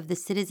behalf of the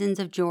citizens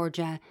of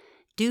Georgia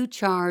do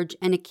charge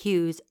and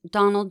accuse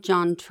Donald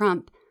John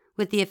Trump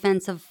with the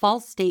offense of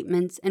false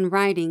statements and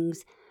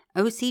writings,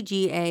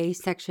 OCGA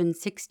section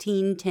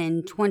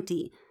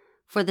 1610(20),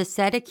 for the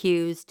said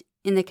accused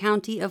in the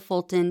county of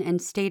Fulton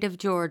and state of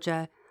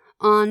Georgia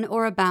on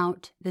or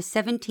about the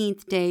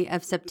 17th day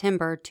of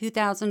September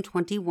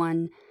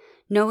 2021,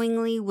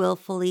 knowingly,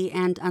 willfully,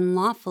 and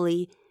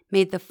unlawfully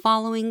made the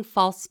following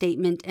false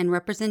statement and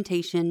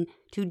representation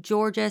to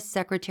Georgia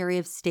Secretary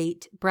of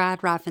State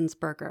Brad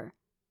Raffensperger.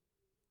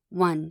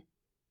 1.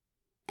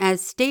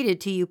 As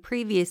stated to you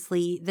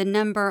previously, the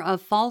number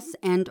of false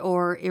and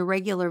or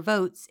irregular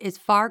votes is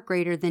far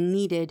greater than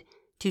needed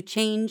to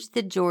change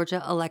the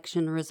Georgia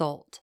election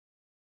result.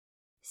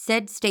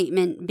 Said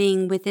statement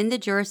being within the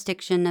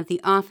jurisdiction of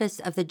the Office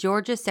of the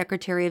Georgia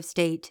Secretary of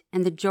State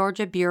and the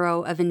Georgia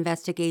Bureau of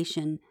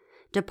Investigation,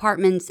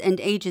 departments and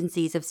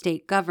agencies of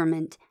state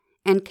government,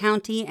 and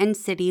county and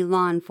city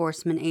law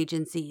enforcement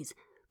agencies,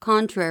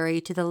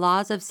 contrary to the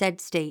laws of said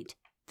state,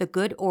 the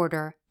good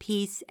order,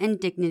 peace, and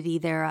dignity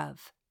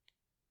thereof.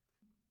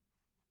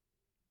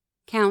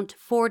 Count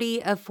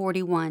 40 of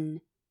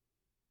 41.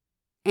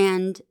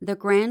 And the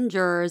grand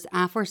jurors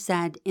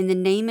aforesaid in the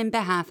name and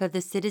behalf of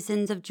the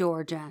citizens of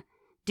Georgia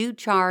do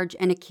charge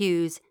and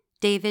accuse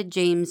David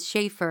James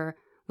Schaefer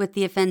with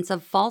the offense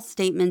of false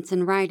statements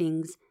and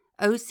writings,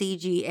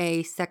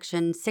 OCGA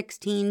section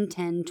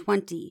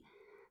 1610(20),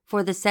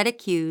 for the said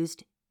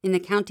accused in the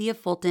county of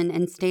Fulton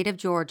and state of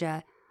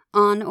Georgia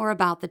on or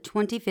about the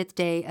 25th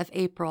day of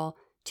April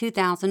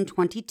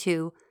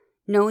 2022,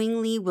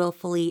 knowingly,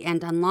 willfully,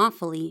 and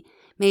unlawfully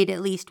made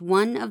at least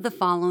one of the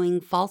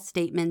following false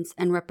statements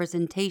and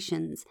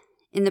representations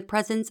in the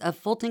presence of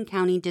Fulton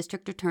County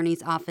District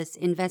Attorney's Office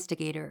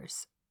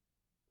investigators.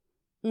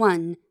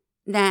 1.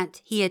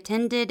 That he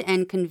attended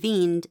and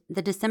convened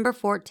the December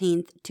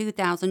 14,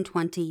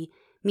 2020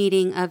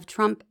 meeting of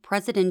Trump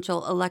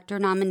presidential elector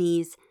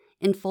nominees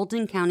in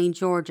Fulton County,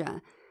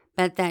 Georgia,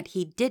 but that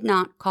he did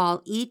not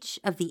call each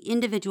of the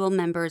individual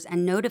members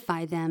and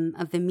notify them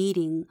of the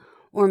meeting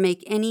or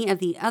make any of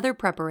the other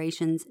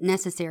preparations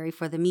necessary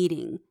for the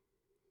meeting.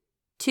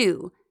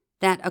 2.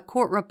 That a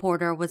court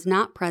reporter was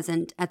not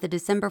present at the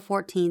December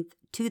 14,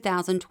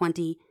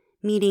 2020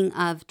 meeting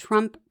of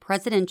Trump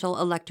presidential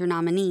elector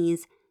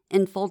nominees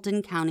in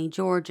Fulton County,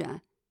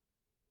 Georgia.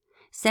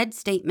 Said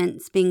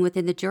statements being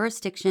within the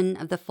jurisdiction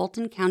of the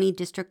Fulton County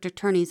District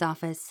Attorney's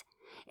Office,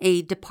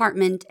 a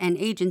department and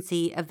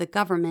agency of the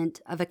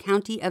government of a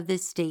county of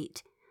this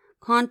state,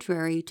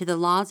 contrary to the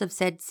laws of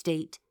said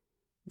state,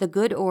 the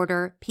good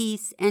order,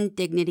 peace, and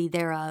dignity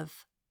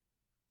thereof.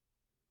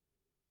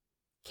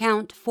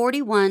 Count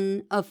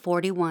 41 of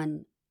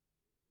 41.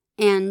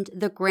 And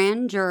the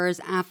grand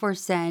jurors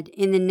aforesaid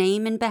in the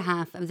name and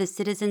behalf of the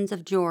citizens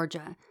of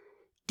Georgia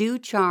do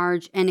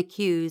charge and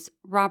accuse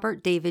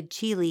Robert David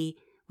Cheeley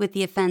with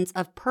the offense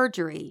of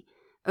perjury,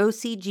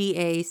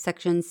 OCGA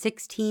section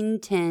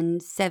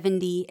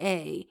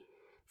 1610(70)(a),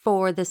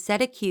 for the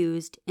said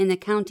accused in the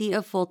county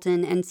of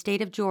Fulton and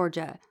state of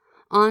Georgia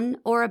on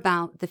or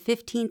about the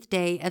 15th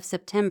day of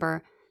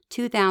September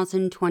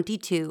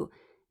 2022,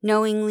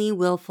 knowingly,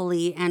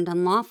 willfully, and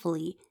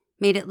unlawfully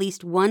made at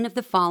least one of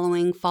the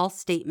following false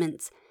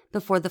statements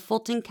before the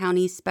Fulton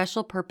County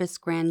Special Purpose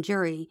Grand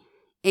Jury,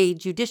 a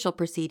judicial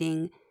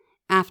proceeding,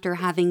 after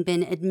having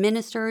been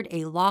administered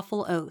a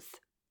lawful oath.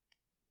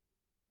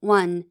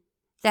 1.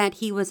 That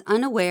he was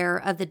unaware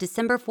of the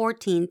December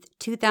 14,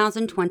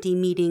 2020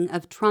 meeting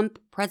of Trump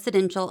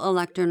presidential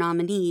elector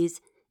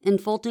nominees in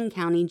Fulton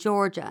County,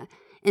 Georgia,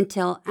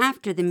 until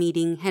after the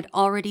meeting had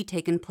already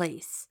taken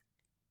place.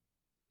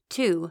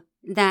 2.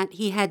 That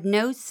he had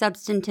no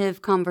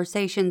substantive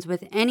conversations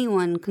with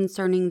anyone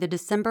concerning the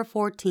December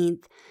 14,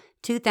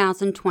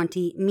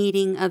 2020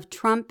 meeting of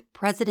Trump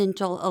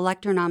presidential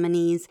elector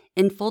nominees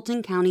in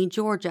Fulton County,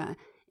 Georgia,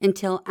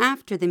 until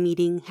after the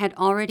meeting had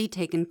already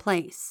taken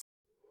place.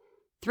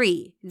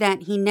 3.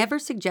 That he never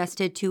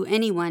suggested to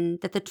anyone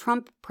that the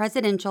Trump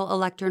presidential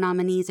elector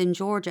nominees in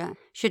Georgia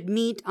should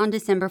meet on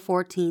December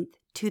 14,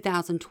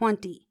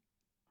 2020.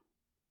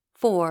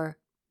 4.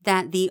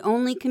 That the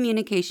only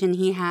communication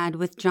he had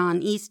with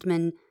John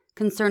Eastman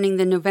concerning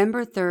the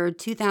November 3,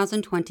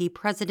 2020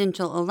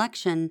 presidential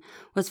election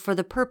was for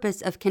the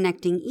purpose of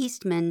connecting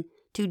Eastman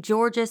to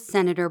Georgia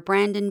Senator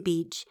Brandon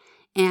Beach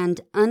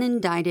and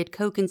unindicted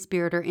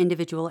co-conspirator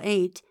Individual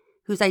 8,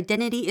 whose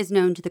identity is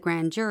known to the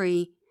grand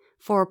jury,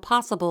 for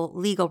possible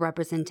legal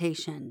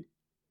representation.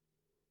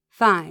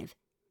 5.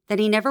 That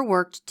he never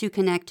worked to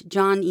connect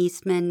John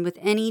Eastman with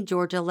any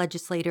Georgia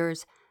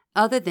legislators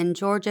other than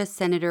Georgia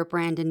Senator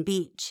Brandon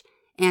Beach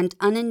and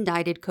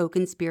unindicted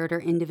co-conspirator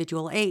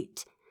Individual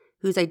 8,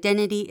 whose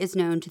identity is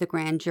known to the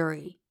grand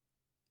jury.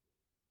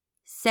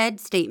 Said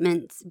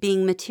statements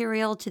being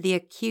material to the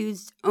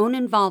accused's own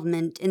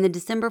involvement in the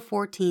December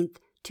 14,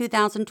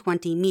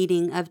 2020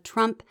 meeting of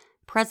Trump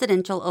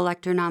presidential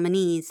elector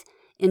nominees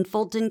in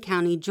Fulton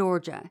County,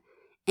 Georgia,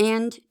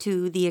 and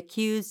to the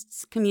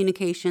accused's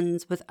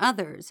communications with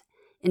others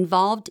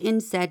involved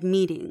in said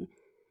meeting,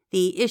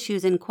 the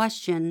issues in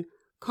question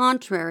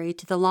contrary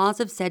to the laws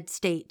of said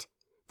state,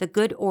 the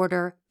good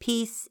order,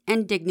 peace,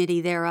 and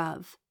dignity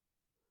thereof.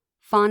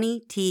 Fani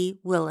T.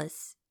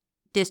 Willis,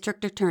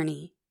 District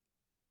Attorney.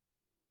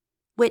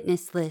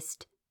 Witness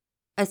List: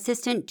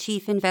 Assistant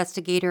Chief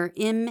Investigator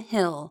M.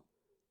 Hill,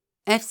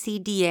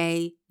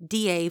 FCDA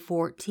DA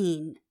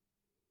 14.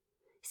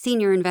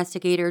 Senior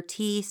Investigator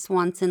T.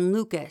 Swanson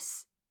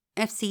Lucas,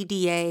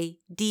 FCDA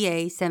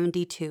DA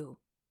 72.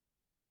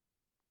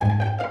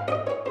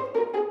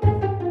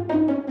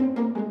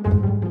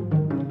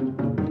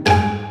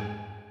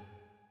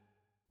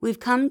 We've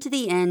come to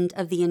the end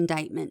of the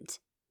indictment.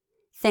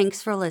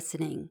 Thanks for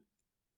listening.